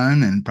ever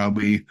done and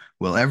probably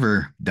will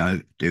ever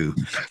do.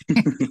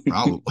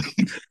 Probably.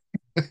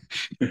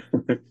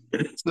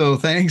 So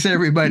thanks,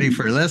 everybody,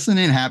 for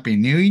listening. Happy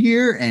New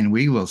Year, and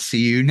we will see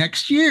you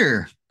next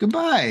year.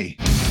 Goodbye.